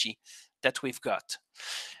technology that we've got.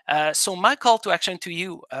 So my call to action to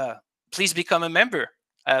you, please become a member.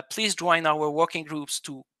 Please join our working groups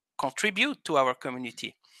to contribute to our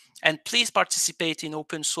community. And please participate in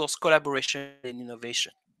open source collaboration and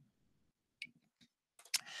innovation.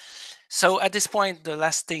 So at this point, the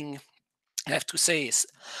last thing I have to say is,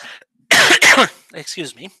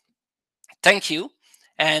 excuse me, thank you.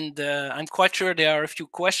 And I'm quite sure there are a few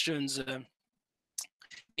questions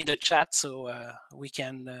in the chat, so we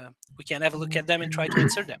can have a look at them and try to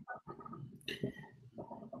answer them.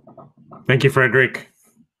 Thank you, Frederic.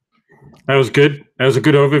 That was good. That was a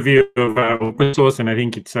good overview of open source, and I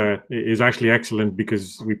think it's actually excellent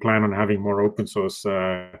because we plan on having more open source.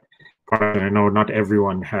 I know not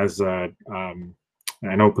everyone has an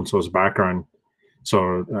open source background,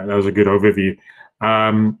 so that was a good overview.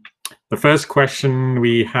 The first question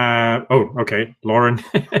we have, oh, okay, Lauren,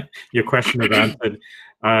 your question was answered.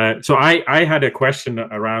 So I had a question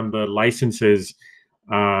around the licenses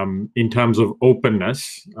in terms of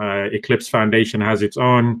openness. Eclipse Foundation has its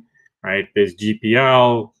own, right? There's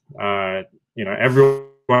GPL, you know,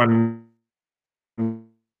 everyone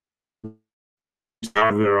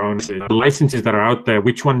have their own. The licenses that are out there,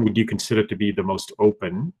 which one would you consider to be the most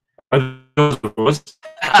open? Are those of us?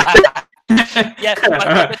 Yeah,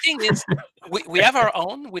 but the thing is, we have our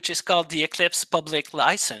own, which is called the Eclipse Public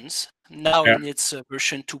License, now in its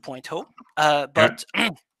version 2.0. But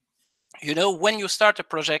you know, when you start a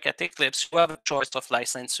project at Eclipse, you have a choice of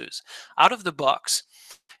licenses. Out of the box,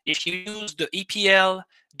 if you use the EPL,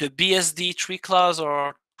 the BSD 3-clause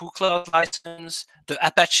or 2-clause license, the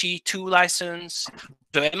Apache 2 license,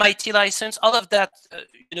 the MIT license, all of that,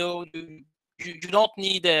 you know, you don't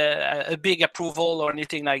need a big approval or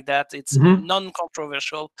anything like that. It's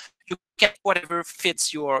non-controversial. You get whatever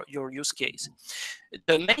fits your use case.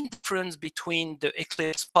 The main difference between the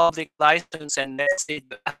Eclipse public license and, let's say,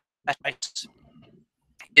 the Apache license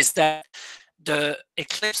is that the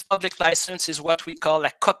Eclipse public license is what we call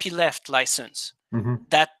a copyleft license.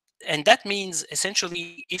 That means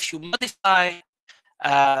essentially if you modify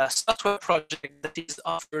a software project that is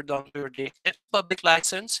offered under the Eclipse public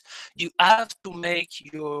license, you have to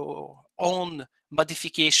make your own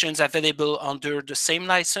modifications available under the same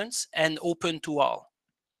license and open to all,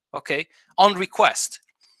 okay, on request.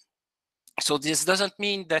 So this doesn't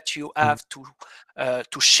mean that you have to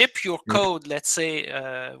ship your code, let's say,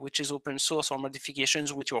 which is open source or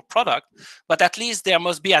modifications with your product, but at least there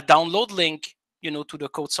must be a download link, you know, to the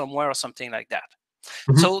code somewhere or something like that.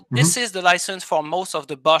 So this is the license for most of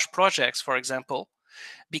the Bosch projects, for example,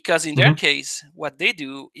 because in their case, what they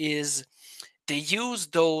do is they use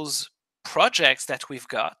those projects that we've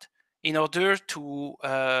got in order to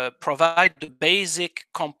provide the basic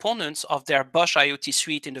components of their Bosch IoT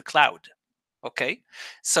suite in the cloud. Okay,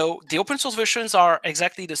 so the open source versions are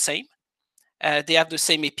exactly the same. They have the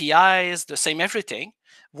same APIs, the same everything.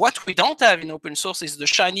 What we don't have in open source is the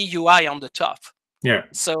shiny UI on the top. Yeah.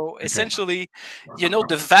 So essentially,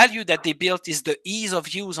 the value that they built is the ease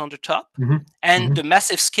of use on the top and the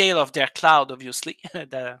massive scale of their cloud, obviously.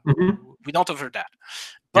 We don't offer that.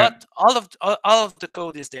 But all of the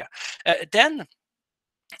code is there. Then,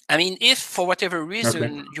 I mean, if for whatever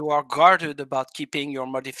reason you are guarded about keeping your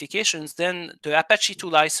modifications, then the Apache 2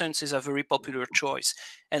 license is a very popular choice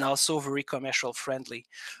and also very commercial friendly.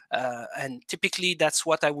 And typically, that's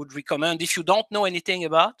what I would recommend. If you don't know anything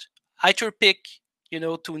about, either pick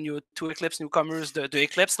to Eclipse newcomers the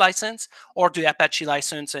Eclipse license or the Apache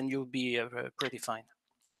license, and you'll be pretty fine.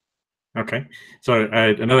 Okay, so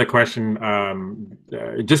another question,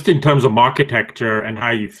 just in terms of architecture and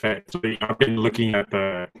how you fit. So I've been looking at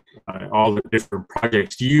all the different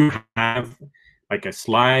projects. Do you have like a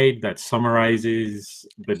slide that summarizes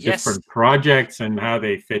the different projects and how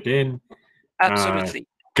they fit in? Absolutely.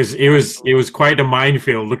 Because it was quite a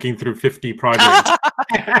minefield looking through 50 projects.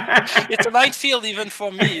 It's a minefield even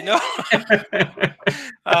for me, So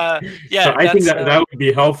I think that would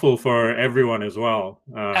be helpful for everyone as well.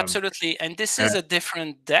 Absolutely, and this is a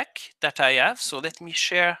different deck that I have. So let me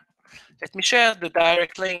share the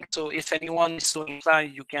direct link. So if anyone is so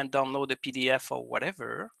inclined, you can download the PDF or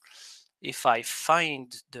whatever. If I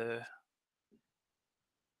find the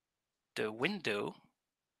window.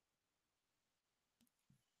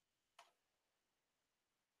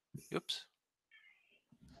 Oops.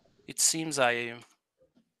 It seems are you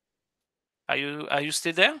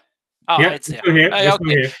still there? Oh, yeah, it's there. Here.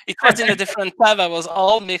 Okay. It was in a different tab. I was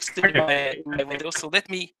all mixed in my window. So let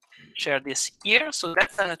me share this here. So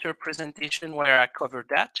that's another presentation where I covered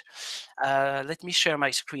that. Let me share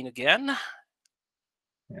my screen again.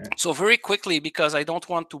 So very quickly, because I don't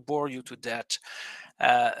want to bore you to death.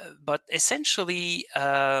 But essentially,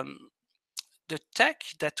 the tech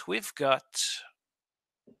that we've got,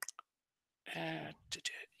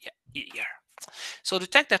 here. So the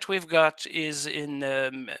tech that we've got is in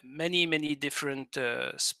many different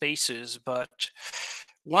spaces, but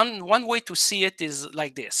one way to see it is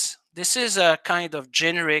like this. This is a kind of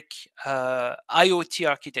generic IoT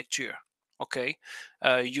architecture. Okay,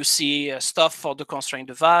 you see stuff for the constrained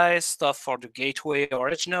device, stuff for the gateway or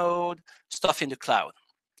edge node, stuff in the cloud.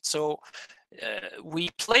 So we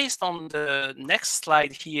placed on the next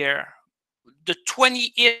slide here the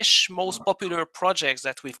 20-ish most popular projects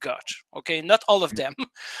that we've got. Okay, not all of them,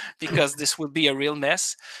 because this will be a real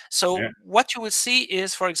mess. So what you will see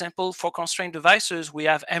is, for example, for constrained devices, we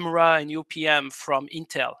have EMRA and UPM from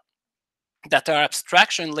Intel that are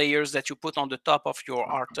abstraction layers that you put on the top of your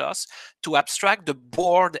RTOS to abstract the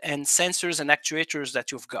board and sensors and actuators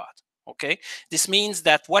that you've got. Okay, this means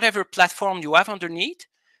that whatever platform you have underneath,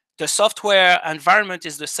 the software environment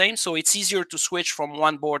is the same, so it's easier to switch from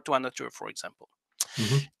one board to another, for example.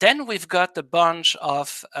 Then we've got a bunch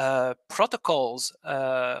of protocols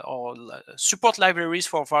or support libraries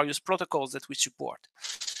for various protocols that we support.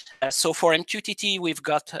 So for MQTT, we've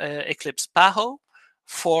got Eclipse PAHO.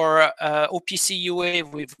 For OPC UA,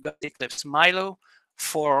 we've got Eclipse Milo.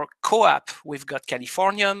 For CoAP, we've got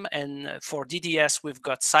Californium, and for DDS, we've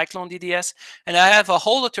got Cyclone DDS. And I have a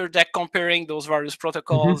whole other deck comparing those various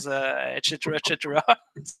protocols, etc., etc.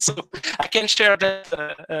 So I can share that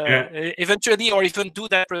eventually, or even do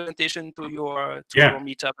that presentation to your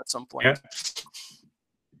meetup at some point.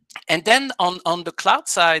 And then on the cloud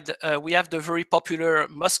side, we have the very popular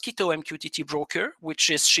Mosquito MQTT broker, which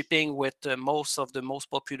is shipping with most of the most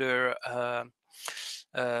popular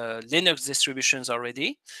Linux distributions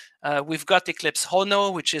already. We've got Eclipse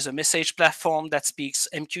Hono, which is a message platform that speaks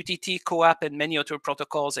MQTT, CoAP, and many other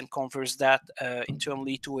protocols and converts that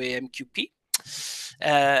internally to AMQP.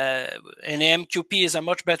 And AMQP is a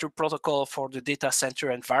much better protocol for the data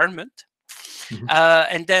center environment.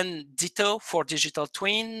 And then Ditto for digital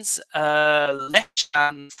twins,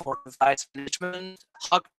 Lechan for device management,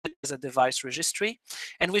 Hog is a device registry.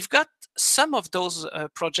 And we've got some of those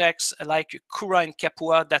projects like Kura and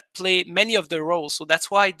Kapua that play many of the roles. So that's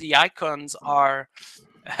why the icons are,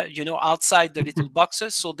 outside the little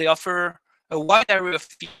boxes. So they offer a wide array of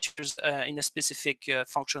features in a specific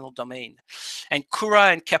functional domain. And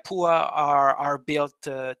Kura and Kapua are built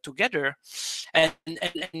together. And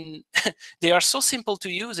they are so simple to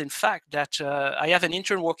use, in fact, that I have an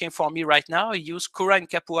intern working for me right now. I use Kura and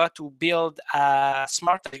Kapua to build a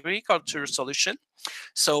smart agriculture solution.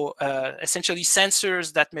 So essentially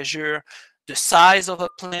sensors that measure the size of a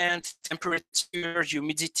plant, temperature,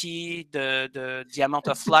 humidity, the amount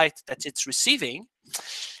of light that it's receiving.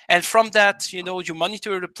 And from that, you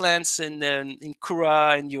monitor the plants in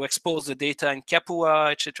Cura, and you expose the data in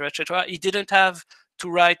Capua, etc., etc. He didn't have to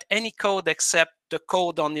write any code except the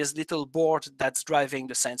code on his little board that's driving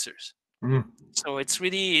the sensors. So it's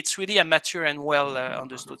really a mature and well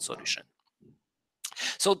understood solution.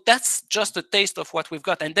 So that's just a taste of what we've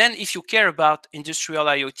got. And then if you care about industrial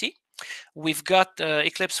IoT, we've got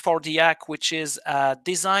Eclipse 4DAC, which is a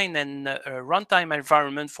design and runtime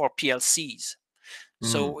environment for PLCs.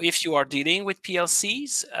 So if you are dealing with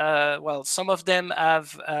PLCs, well, some of them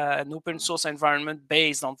have an open source environment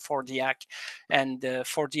based on 4DAC, and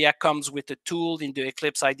 4DAC comes with a tool in the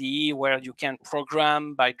Eclipse IDE where you can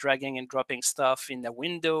program by dragging and dropping stuff in a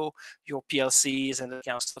window, your PLCs and that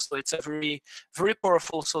kind of stuff. So it's a very, very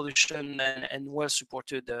powerful solution and well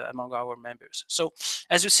supported among our members. So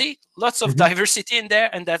as you see, lots of diversity in there,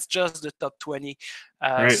 and that's just the top 20.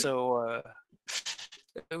 Right. So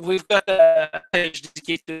we've got a page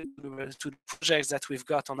dedicated to the projects that we've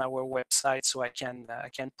got on our website, so I can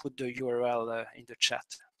put the URL in the chat.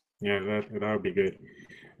 Yeah, that would be good.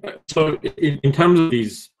 So in terms of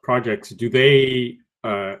these projects, do they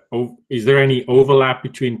is there any overlap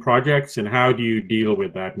between projects, and how do you deal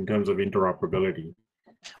with that in terms of interoperability?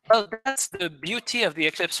 Well, that's the beauty of the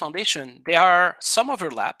Eclipse Foundation. There are some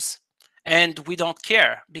overlaps, and we don't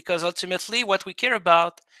care, because ultimately what we care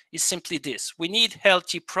about is simply this. We need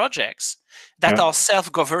healthy projects that are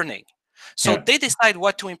self-governing. So they decide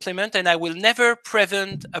what to implement, and I will never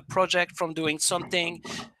prevent a project from doing something,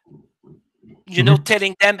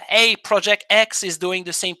 telling them, hey, project X is doing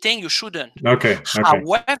the same thing, you shouldn't. Okay.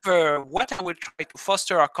 However, what I will try to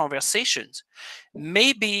foster are conversations,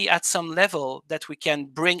 maybe at some level that we can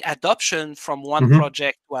bring adoption from one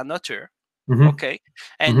project to another. Okay,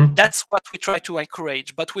 and that's what we try to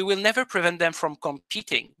encourage, but we will never prevent them from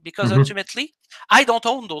competing, because ultimately I don't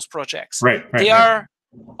own those projects. They are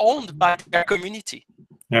owned by their community,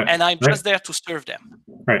 and I'm just there to serve them.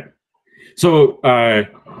 Right. So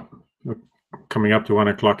coming up to 1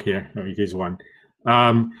 o'clock here. Oh, it is 1.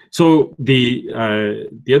 So the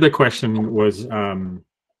other question was,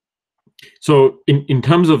 so in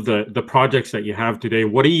terms of the projects that you have today,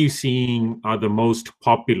 what are you seeing are the most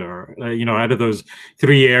popular? Out of those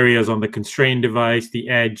 3 areas on the constrained device, the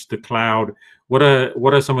edge, the cloud, what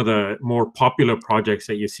are some of the more popular projects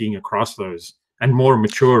that you're seeing across those, and more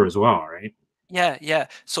mature as well, right? Yeah.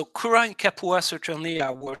 So Cura and Capua certainly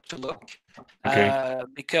are worth to look.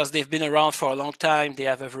 Because they've been around for a long time, they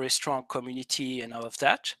have a very strong community and all of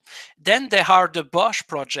that. Then there are the Bosch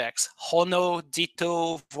projects, Hono,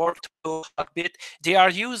 Ditto, Vorto, Hugbit. They are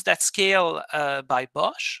used at scale by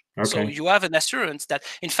Bosch. So you have an assurance that,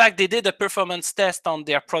 in fact, they did a performance test on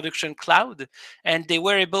their production cloud, and they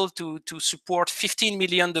were able to support 15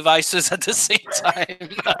 million devices at the same time.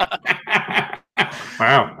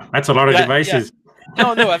 Wow, that's a lot of devices.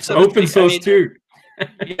 Yeah. No, absolutely. Open source too.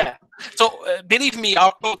 Yeah. So believe me,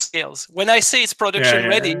 our code scales. When I say it's production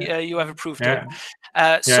ready, you have a proof there.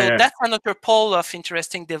 So that's another pole of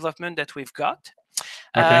interesting development that we've got.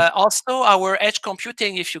 Also, our edge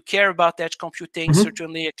computing, if you care about edge computing,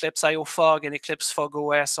 certainly Eclipse IO Fog and Eclipse Fog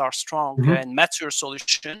OS are strong and mature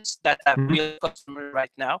solutions that have real customers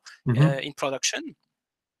right now in production.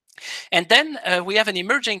 And then we have an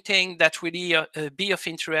emerging thing that really be of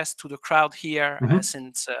interest to the crowd here,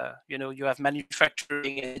 since you have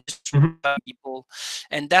manufacturing and people,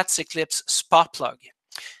 and that's Eclipse Sparkplug.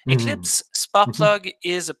 Eclipse Sparkplug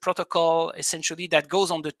is a protocol essentially that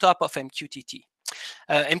goes on the top of MQTT.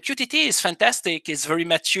 MQTT is fantastic. It's very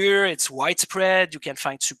mature. It's widespread. You can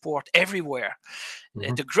find support everywhere.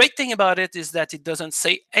 The great thing about it is that it doesn't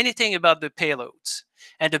say anything about the payloads.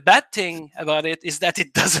 And the bad thing about it is that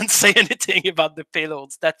it doesn't say anything about the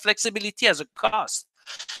payloads. That flexibility has a cost.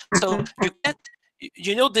 So you get,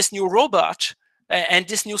 this new robot and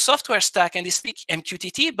this new software stack, and they speak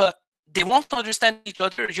MQTT, but they won't understand each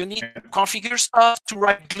other. You need to configure stuff to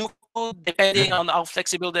write glue code depending on how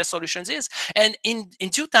flexible their solutions is. And in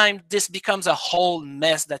due time, this becomes a whole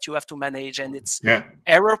mess that you have to manage, and it's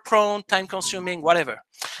error prone, time consuming, whatever.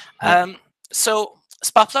 So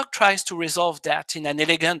Sparkplug tries to resolve that in an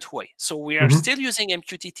elegant way. So we are still using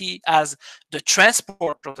MQTT as the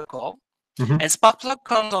transport protocol, and Sparkplug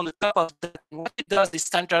comes on the top of that. What it does is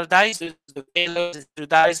standardizes the payloads,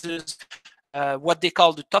 standardizes what they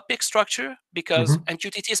call the topic structure, because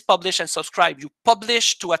MQTT is publish and subscribe. You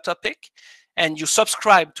publish to a topic and you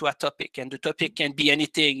subscribe to a topic, and the topic can be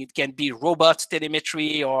anything. It can be robot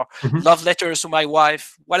telemetry or love letters to my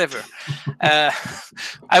wife, whatever.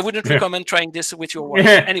 I wouldn't recommend trying this with your wife.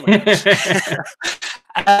 Anyway.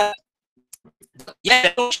 Yeah,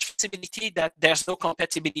 there's no flexibility, that there's no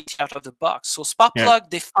compatibility out of the box. So Sparkplug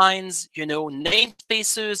defines,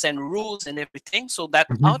 namespaces and rules and everything, so that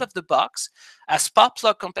out of the box, a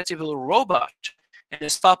Sparkplug compatible robot and a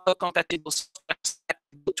Sparkplug compatible software stack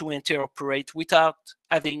to interoperate without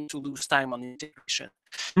having to lose time on integration.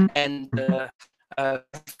 And we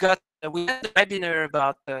had a webinar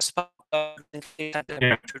about Sparkplug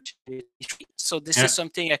so this is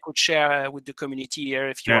something I could share with the community here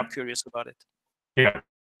if you are curious about it. Yeah,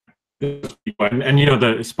 and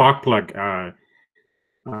the Sparkplug.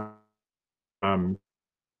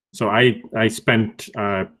 So I spent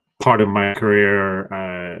part of my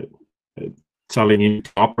career selling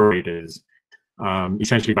into operators,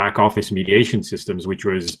 essentially back office mediation systems, which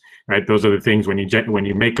was right. Those are the things when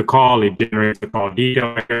you make a call, it generates the call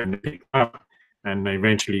detail and it picks up, and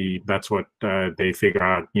eventually that's what they figure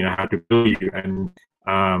out, how to bill you. And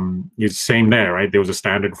it's the same there, right? There was a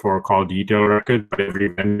standard for a call detail record, but every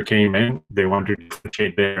vendor came in, they wanted to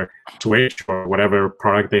differentiate their switch or whatever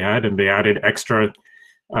product they had, and they added extra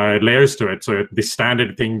layers to it. So this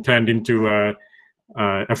standard thing turned into a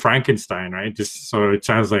Frankenstein, right? Just so it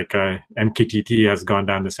sounds like MQTT has gone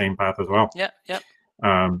down the same path as well. Yeah.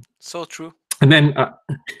 So true. And then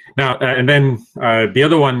the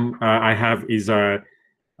other one I have is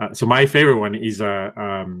so my favorite one is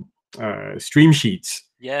Stream Sheets.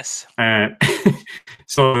 Yes.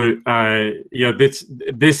 So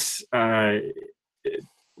this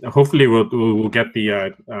hopefully we'll get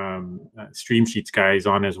the Stream Sheets guys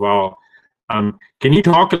on as well. Can you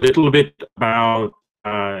talk a little bit about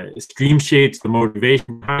Stream Sheets, the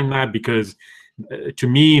motivation behind that? Because to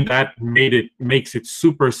me, that makes it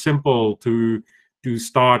super simple to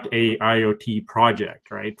start a IoT project,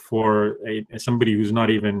 right? For somebody who's not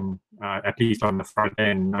even, at least on the front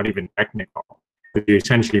end, not even technical, but you're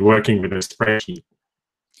essentially working with a spreadsheet.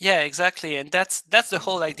 Yeah, exactly. And that's the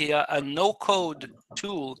whole idea, a no-code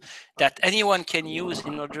tool that anyone can use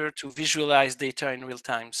in order to visualize data in real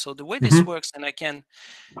time. So the way this works, and I can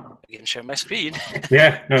again share my screen.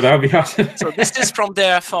 Yeah, no, that would be awesome. So this is from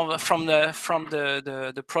the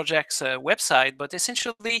project's website, but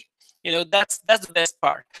essentially, that's the best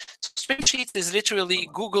part. So Stream Sheets is literally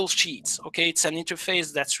Google Sheets. Okay, it's an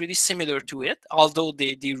interface that's really similar to it, although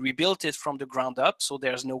they rebuilt it from the ground up, so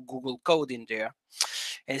there's no Google code in there.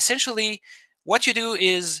 And essentially, what you do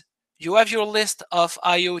is you have your list of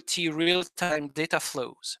IoT real-time data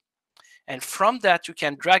flows. And from that, you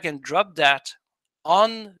can drag and drop that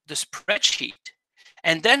on the spreadsheet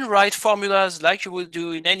and then write formulas like you would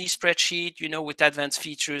do in any spreadsheet, with advanced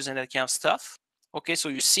features and that kind of stuff. Okay, so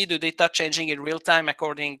you see the data changing in real time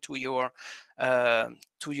according to your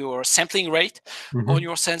sampling rate on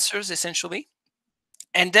your sensors, essentially.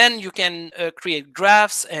 And then you can create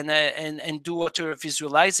graphs and do other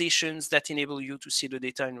visualizations that enable you to see the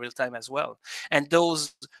data in real time as well. And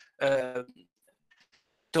those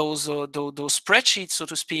spreadsheets, so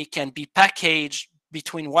to speak, can be packaged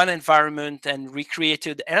between one environment and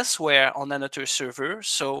recreated elsewhere on another server.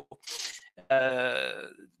 So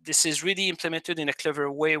this is really implemented in a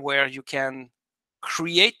clever way where you can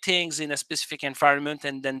create things in a specific environment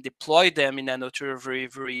and then deploy them in another very,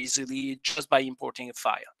 very easily just by importing a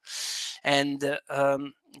file. And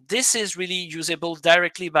this is really usable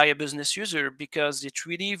directly by a business user because it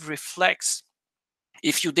really reflects,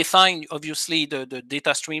 if you define obviously the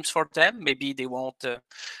data streams for them, maybe they won't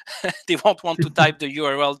they won't want to type the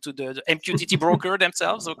URL to the MQTT broker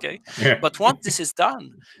themselves, okay? Yeah. But once this is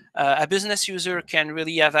done, a business user can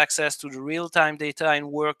really have access to the real-time data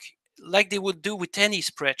and work like they would do with any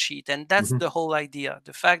spreadsheet. And that's the whole idea,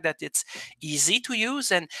 the fact that it's easy to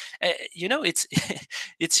use and it's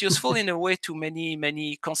it's useful in a way to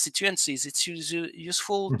many constituencies. It's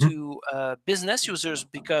useful to business users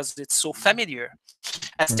because it's so familiar.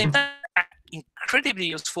 At the same time, incredibly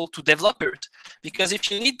useful to developers, because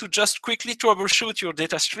if you need to just quickly troubleshoot your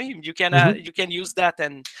data stream, you can use that,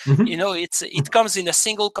 and it comes in a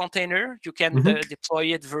single container. You can deploy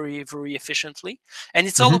it very, very efficiently, and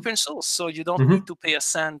it's all open source, so you don't need to pay a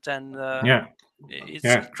cent, and it's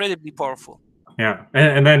incredibly powerful. Yeah,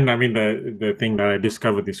 and then I mean the thing that I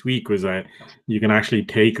discovered this week was that you can actually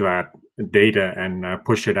take that data and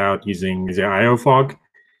push it out using IOFog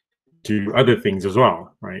to other things as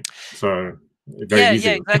well, right? So very easy.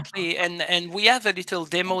 Yeah, exactly. And we have a little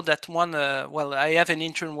demo that well, I have an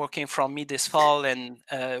intern working from me this fall, and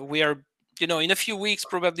we are, in a few weeks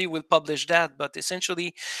probably we'll publish that. But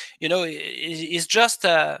essentially, it's just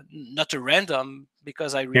not a random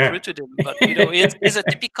because I recruited him. But he's a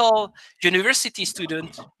typical university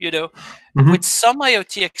student, with some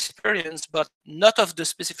IoT experience, but not of the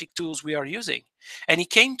specific tools we are using. And he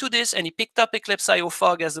came to this, and he picked up Eclipse IO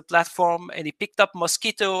Fog as the platform, and he picked up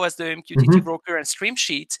Mosquito as the MQTT broker and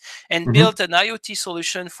Streamsheet, and built an IoT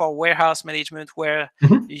solution for warehouse management, where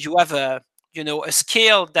you have a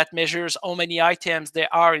scale that measures how many items there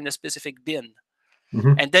are in a specific bin.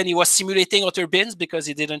 And then he was simulating other bins because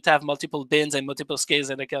he didn't have multiple bins and multiple scales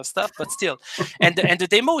and that kind of stuff, but still. And the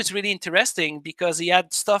demo is really interesting because he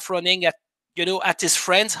had stuff running at his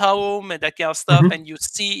friend's home and that kind of stuff. And you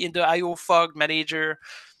see in the IO Fog Manager,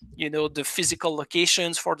 the physical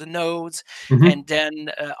locations for the nodes. And then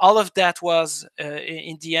all of that was,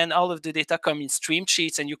 in the end, all of the data come in stream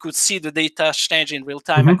sheets, and you could see the data change in real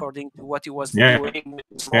time according to what he was doing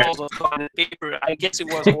with rolls of cotton and paper. I guess it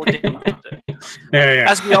was more data,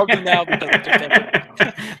 as we all do now because of the pandemic.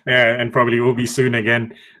 And probably will be soon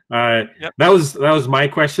again. That was my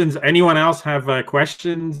questions. Anyone else have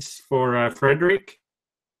questions for Frederic?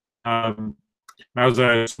 That was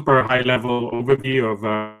a super high-level overview of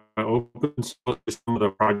open source, some of the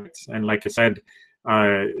projects. And like I said,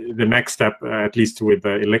 the next step, at least with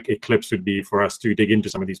Eclipse, would be for us to dig into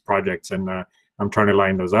some of these projects. And I'm trying to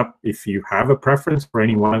line those up. If you have a preference for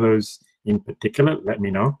any one of those in particular, let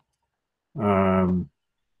me know.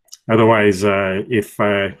 Otherwise, if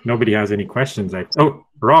nobody has any questions,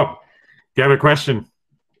 Rob, do you have a question?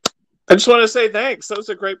 I just want to say thanks. That was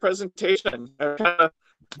a great presentation. I kind of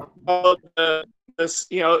followed this,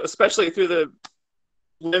 especially through the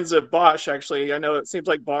lens of Bosch. Actually, I know it seems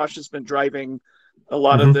like Bosch has been driving a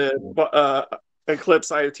lot of the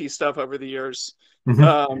Eclipse IoT stuff over the years.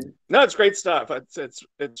 No, it's great stuff. It's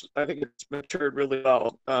I think it's matured really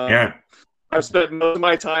well. I've spent most of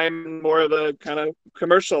my time in more of the kind of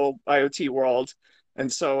commercial IoT world,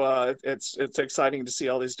 and so it's exciting to see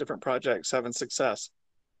all these different projects having success.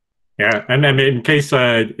 Yeah, and then in case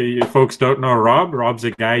folks don't know Rob's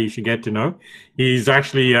a guy you should get to know. He's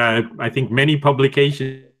actually, I think, many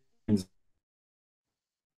publications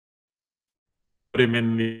put him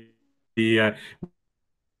in the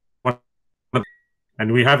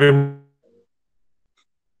and we have him.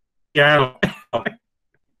 Yeah.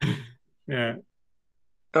 Yeah.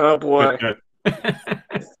 Oh boy.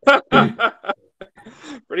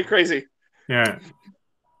 Pretty crazy. Yeah.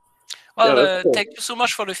 Well, thank you so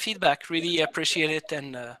much for the feedback. Really appreciate it,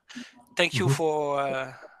 and thank you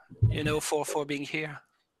for for being here.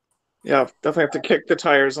 Yeah, definitely have to kick the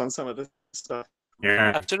tires on some of this stuff.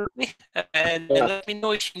 Yeah, absolutely. And let me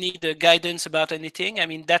know if you need guidance about anything. I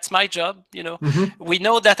mean, that's my job. We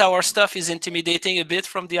know that our stuff is intimidating a bit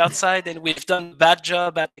from the outside, and we've done a bad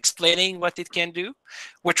job at explaining what it can do.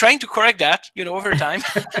 We're trying to correct that, over time.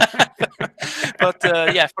 But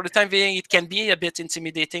yeah, for the time being, it can be a bit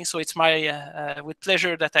intimidating. So it's my with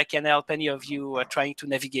pleasure that I can help any of you trying to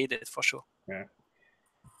navigate it for sure. Yeah.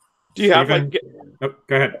 Do you have go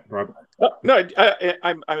ahead, Rob. No,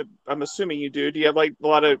 I'm assuming you do. Do you have like a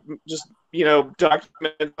lot of just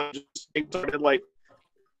documents like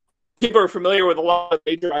people are familiar with a lot of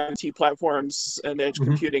major IoT platforms and edge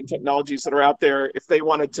computing technologies that are out there? If they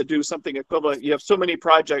wanted to do something equivalent, you have so many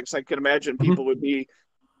projects. I can imagine people would be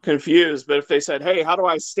confused. But if they said, "Hey, how do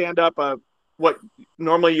I stand up what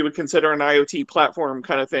normally you would consider an IoT platform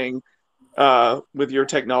kind of thing with your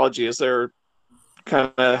technology?" Is there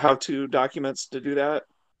kind of how-to documents to do that?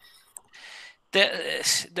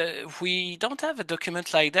 We don't have a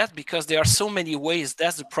document like that because there are so many ways.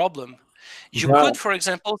 That's the problem. You could, for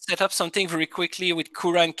example, set up something very quickly with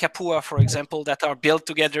Kura and Kapua, for example, that are built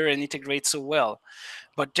together and integrate so well.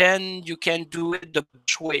 But then you can do it the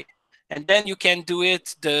Bosch way. And then you can do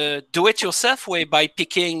it the do-it-yourself way by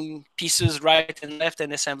picking pieces right and left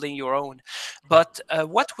and assembling your own. But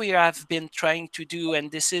what we have been trying to do,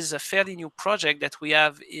 and this is a fairly new project that we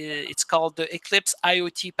have, it's called the Eclipse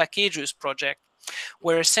IoT Packages project,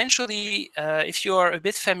 where essentially, if you are a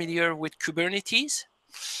bit familiar with Kubernetes,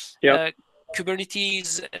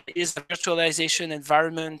 Kubernetes is a virtualization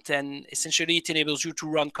environment, and essentially it enables you to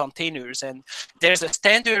run containers. And there's a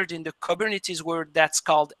standard in the Kubernetes world that's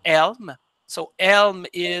called Helm. So Helm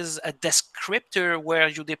is a descriptor where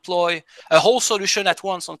you deploy a whole solution at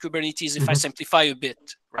once on Kubernetes, if I simplify a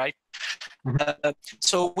bit, right?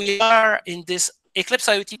 So we are in this Eclipse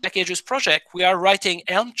IoT Packages project, we are writing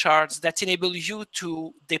Helm charts that enable you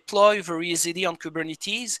to deploy very easily on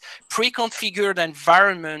Kubernetes, pre-configured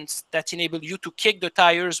environments that enable you to kick the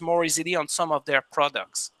tires more easily on some of their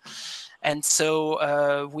products. And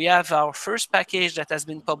so we have our first package that has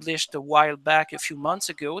been published a while back, a few months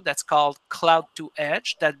ago, that's called Cloud to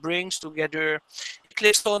Edge, that brings together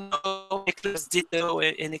Eclipse Ono, Eclipse Ditto,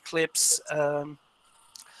 and Eclipse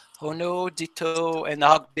Ono, Ditto, and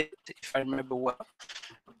Hogbit, if I remember well.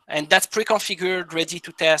 And that's pre-configured, ready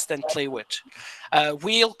to test and play with.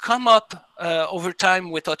 We'll come up over time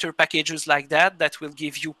with other packages like that that will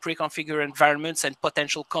give you pre-configured environments and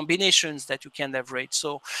potential combinations that you can leverage.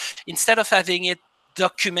 So instead of having it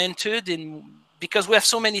documented because we have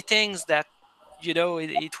so many things that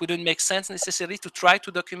it wouldn't make sense necessarily to try to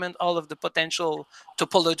document all of the potential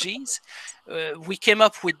topologies. We came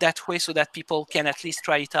up with that way so that people can at least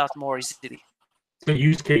try it out more easily. So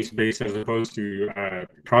use case based as opposed to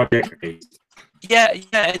project based. Yeah,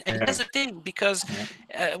 and that's the thing, because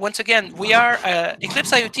once again, we are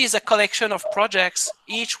Eclipse IoT is a collection of projects,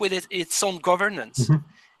 each with its own governance,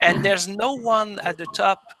 and there's no one at the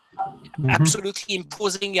top absolutely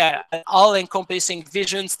imposing an all-encompassing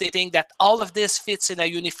vision stating that all of this fits in a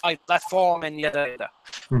unified platform and yada yada.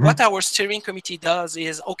 What our steering committee does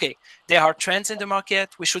is, okay, there are trends in the market,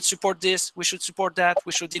 we should support this, we should support that,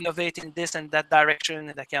 we should innovate in this and that direction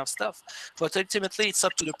and that kind of stuff. But ultimately, it's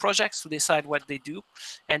up to the projects to decide what they do.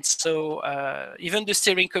 And so even the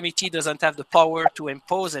steering committee doesn't have the power to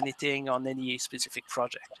impose anything on any specific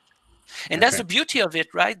project. And that's the beauty of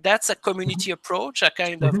it, right? That's a community approach, a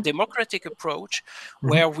kind of democratic approach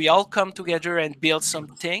where we all come together and build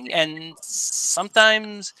something. And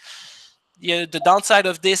sometimes the downside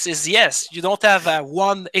of this is, yes, you don't have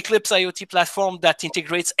one Eclipse IoT platform that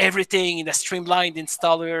integrates everything in a streamlined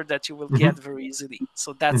installer that you will get very easily.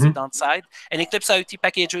 So that's the downside. And Eclipse IoT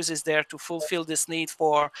packages is there to fulfill this need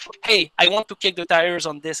for, hey, I want to kick the tires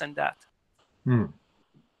on this and that.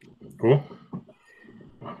 Cool.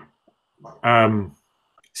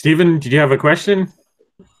 Stephen, did you have a question?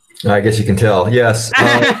 I guess you can tell. Yes.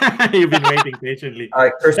 You've been waiting patiently.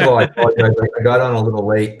 First of all, I apologize. I got on a little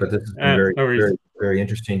late, but this has been very, very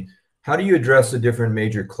interesting. How do you address the different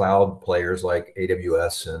major cloud players like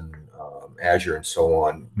AWS and Azure and so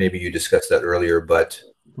on? Maybe you discussed that earlier, but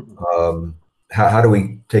how do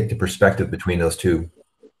we take the perspective between those two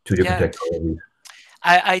different technologies?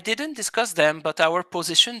 I didn't discuss them, but our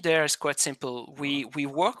position there is quite simple. We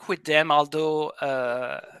work with them, although,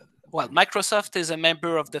 well, Microsoft is a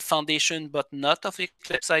member of the foundation, but not of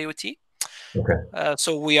Eclipse IoT. Okay.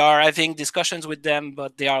 So we are having discussions with them,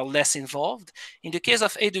 but they are less involved. In the case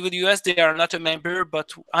of AWS, they are not a member,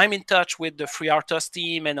 but I'm in touch with the FreeRTOS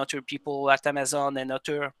team and other people at Amazon and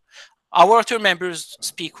our other members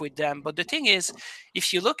speak with them. But the thing is,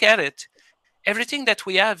 if you look at it, everything that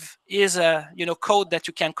we have is code that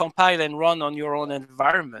you can compile and run on your own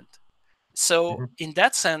environment. So in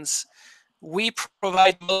that sense, we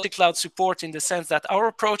provide multi-cloud support in the sense that our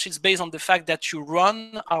approach is based on the fact that you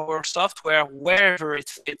run our software wherever it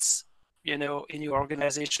fits, in your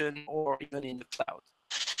organization or even in the cloud.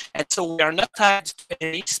 And so we are not tied to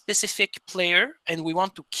any specific player, and we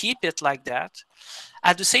want to keep it like that.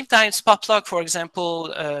 At the same time, Sparkplug, for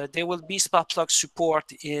example, there will be Sparkplug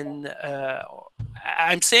support in,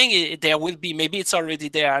 I'm saying there will be, maybe it's already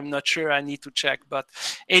there, I'm not sure, I need to check, but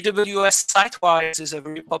AWS Sitewise is a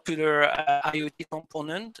very popular IoT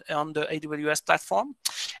component on the AWS platform,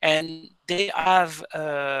 and they have,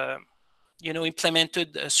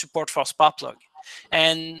 implemented support for Sparkplug.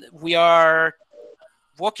 And we are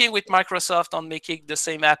working with Microsoft on making the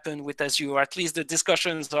same happen with Azure, at least the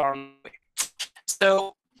discussions are on the way.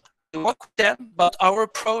 So we work with them, but our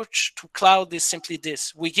approach to cloud is simply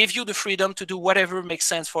this. We give you the freedom to do whatever makes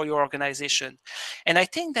sense for your organization. And I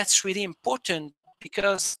think that's really important,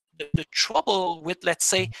 because the trouble with, let's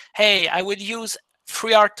say, hey, I will use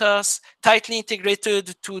FreeRTOS tightly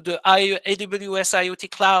integrated to the AWS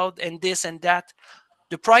IoT cloud and this and that.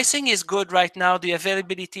 The pricing is good right now. The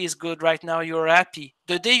availability is good right now. You're happy.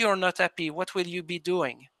 The day you're not happy, what will you be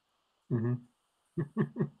doing?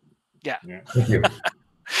 Yeah. Thank you.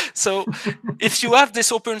 So if you have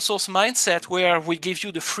this open source mindset where we give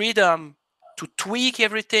you the freedom to tweak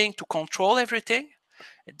everything, to control everything,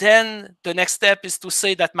 then the next step is to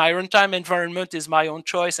say that my runtime environment is my own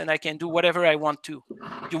choice and I can do whatever I want to.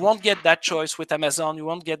 You won't get that choice with Amazon. You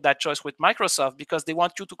won't get that choice with Microsoft, because they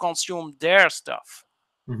want you to consume their stuff.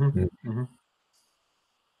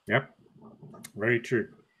 Yep, very true.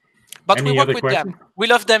 But we work with them. We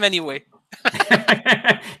love them anyway.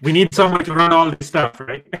 We need someone to run all this stuff,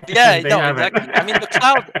 right? Yeah, no, exactly. I mean, the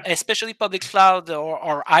cloud, especially public cloud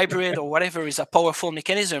or hybrid or whatever, is a powerful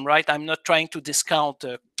mechanism, right? I'm not trying to discount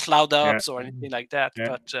cloud ops or anything like that,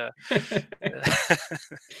 but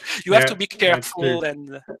you have to be careful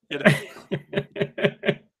and,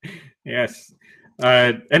 Yes.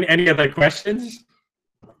 Any other questions?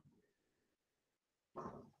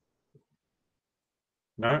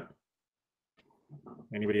 No?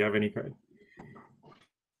 Anybody have any?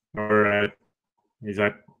 Or is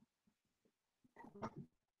that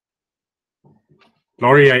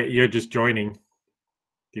Laurie? You're just joining.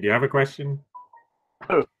 Did you have a question?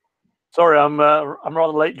 Oh, sorry, I'm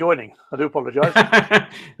rather late joining. I do apologize.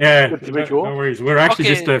 Yeah, good to meet you all. No worries. We're actually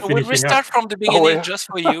just finishing we'll restart up. from the beginning just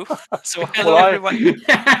for you. So hello, Well,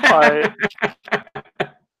 everyone.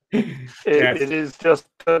 It is just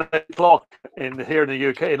 8 o'clock here in the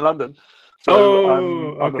UK, in London. So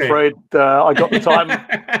I'm afraid I got the time.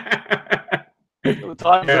 The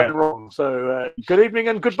time zone wrong. So good evening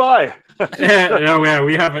and goodbye.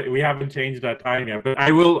 we haven't changed that time yet, but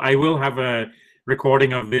I will have a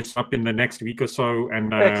recording of this up in the next week or so,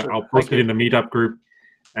 and I'll post it in the meetup group.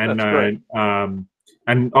 And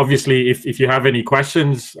and obviously, if you have any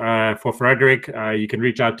questions for Frederic, you can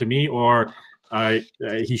reach out to me, or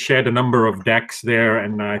he shared a number of decks there,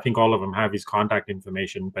 and I think all of them have his contact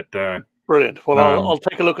information. But brilliant. Well, I'll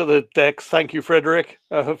take a look at the decks. Thank you, Frederic,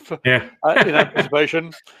 in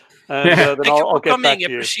anticipation. And then I'll get back to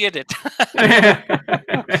you. Appreciate it.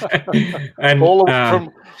 And all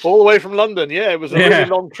the way from London. Yeah, it was a really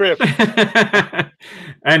long trip.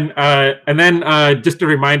 And then just a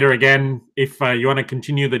reminder again, if you want to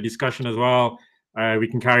continue the discussion as well, we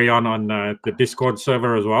can carry on the Discord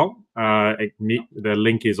server as well. The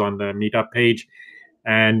link is on the meetup page.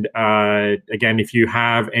 And again, if you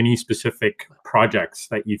have any specific projects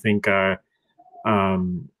that you think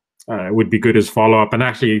would be good as follow-up, and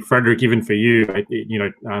actually, Frederic, even for you,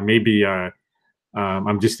 maybe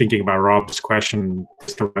I'm just thinking about Rob's question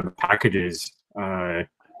just around the packages. I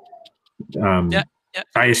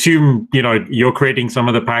assume you're creating some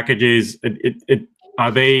of the packages.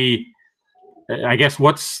 Are they? I guess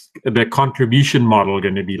what's the contribution model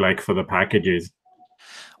going to be like for the packages?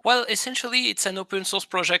 Well, essentially, it's an open source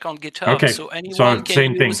project on GitHub, okay. so anyone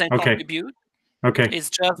can use and contribute. Okay. It's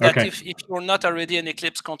just that if you're not already an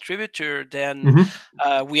Eclipse contributor, then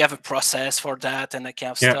we have a process for that and that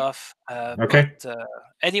kind of stuff. But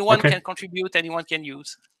anyone can contribute, anyone can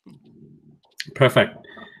use. Perfect.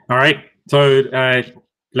 All right. So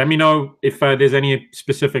let me know if there's any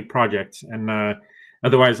specific projects, and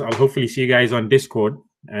otherwise I'll hopefully see you guys on Discord.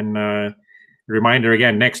 And reminder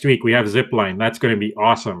again, next week we have Zipline. That's going to be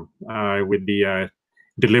awesome with the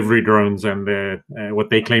delivery drones and the what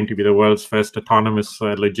they claim to be the world's first autonomous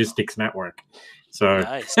logistics network. So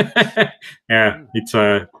nice. it's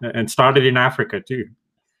and started in Africa too.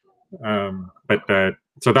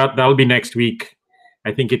 So that'll be next week.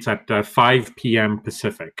 I think it's at 5 p.m.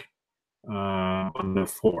 Pacific on the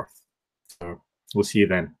 4th. So we'll see you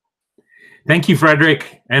then. Thank you,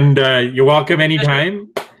 Frederic, and you're welcome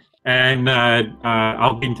anytime. And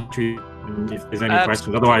I'll be in touch with you if there's any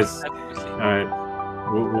questions. Otherwise,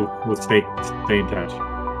 we'll stay in touch.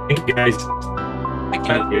 Thank you, guys. Thank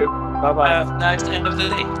you. Bye-bye. Nice end of the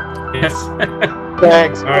day. Yes.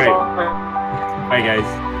 Thanks. All right. Bye,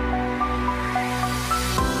 guys.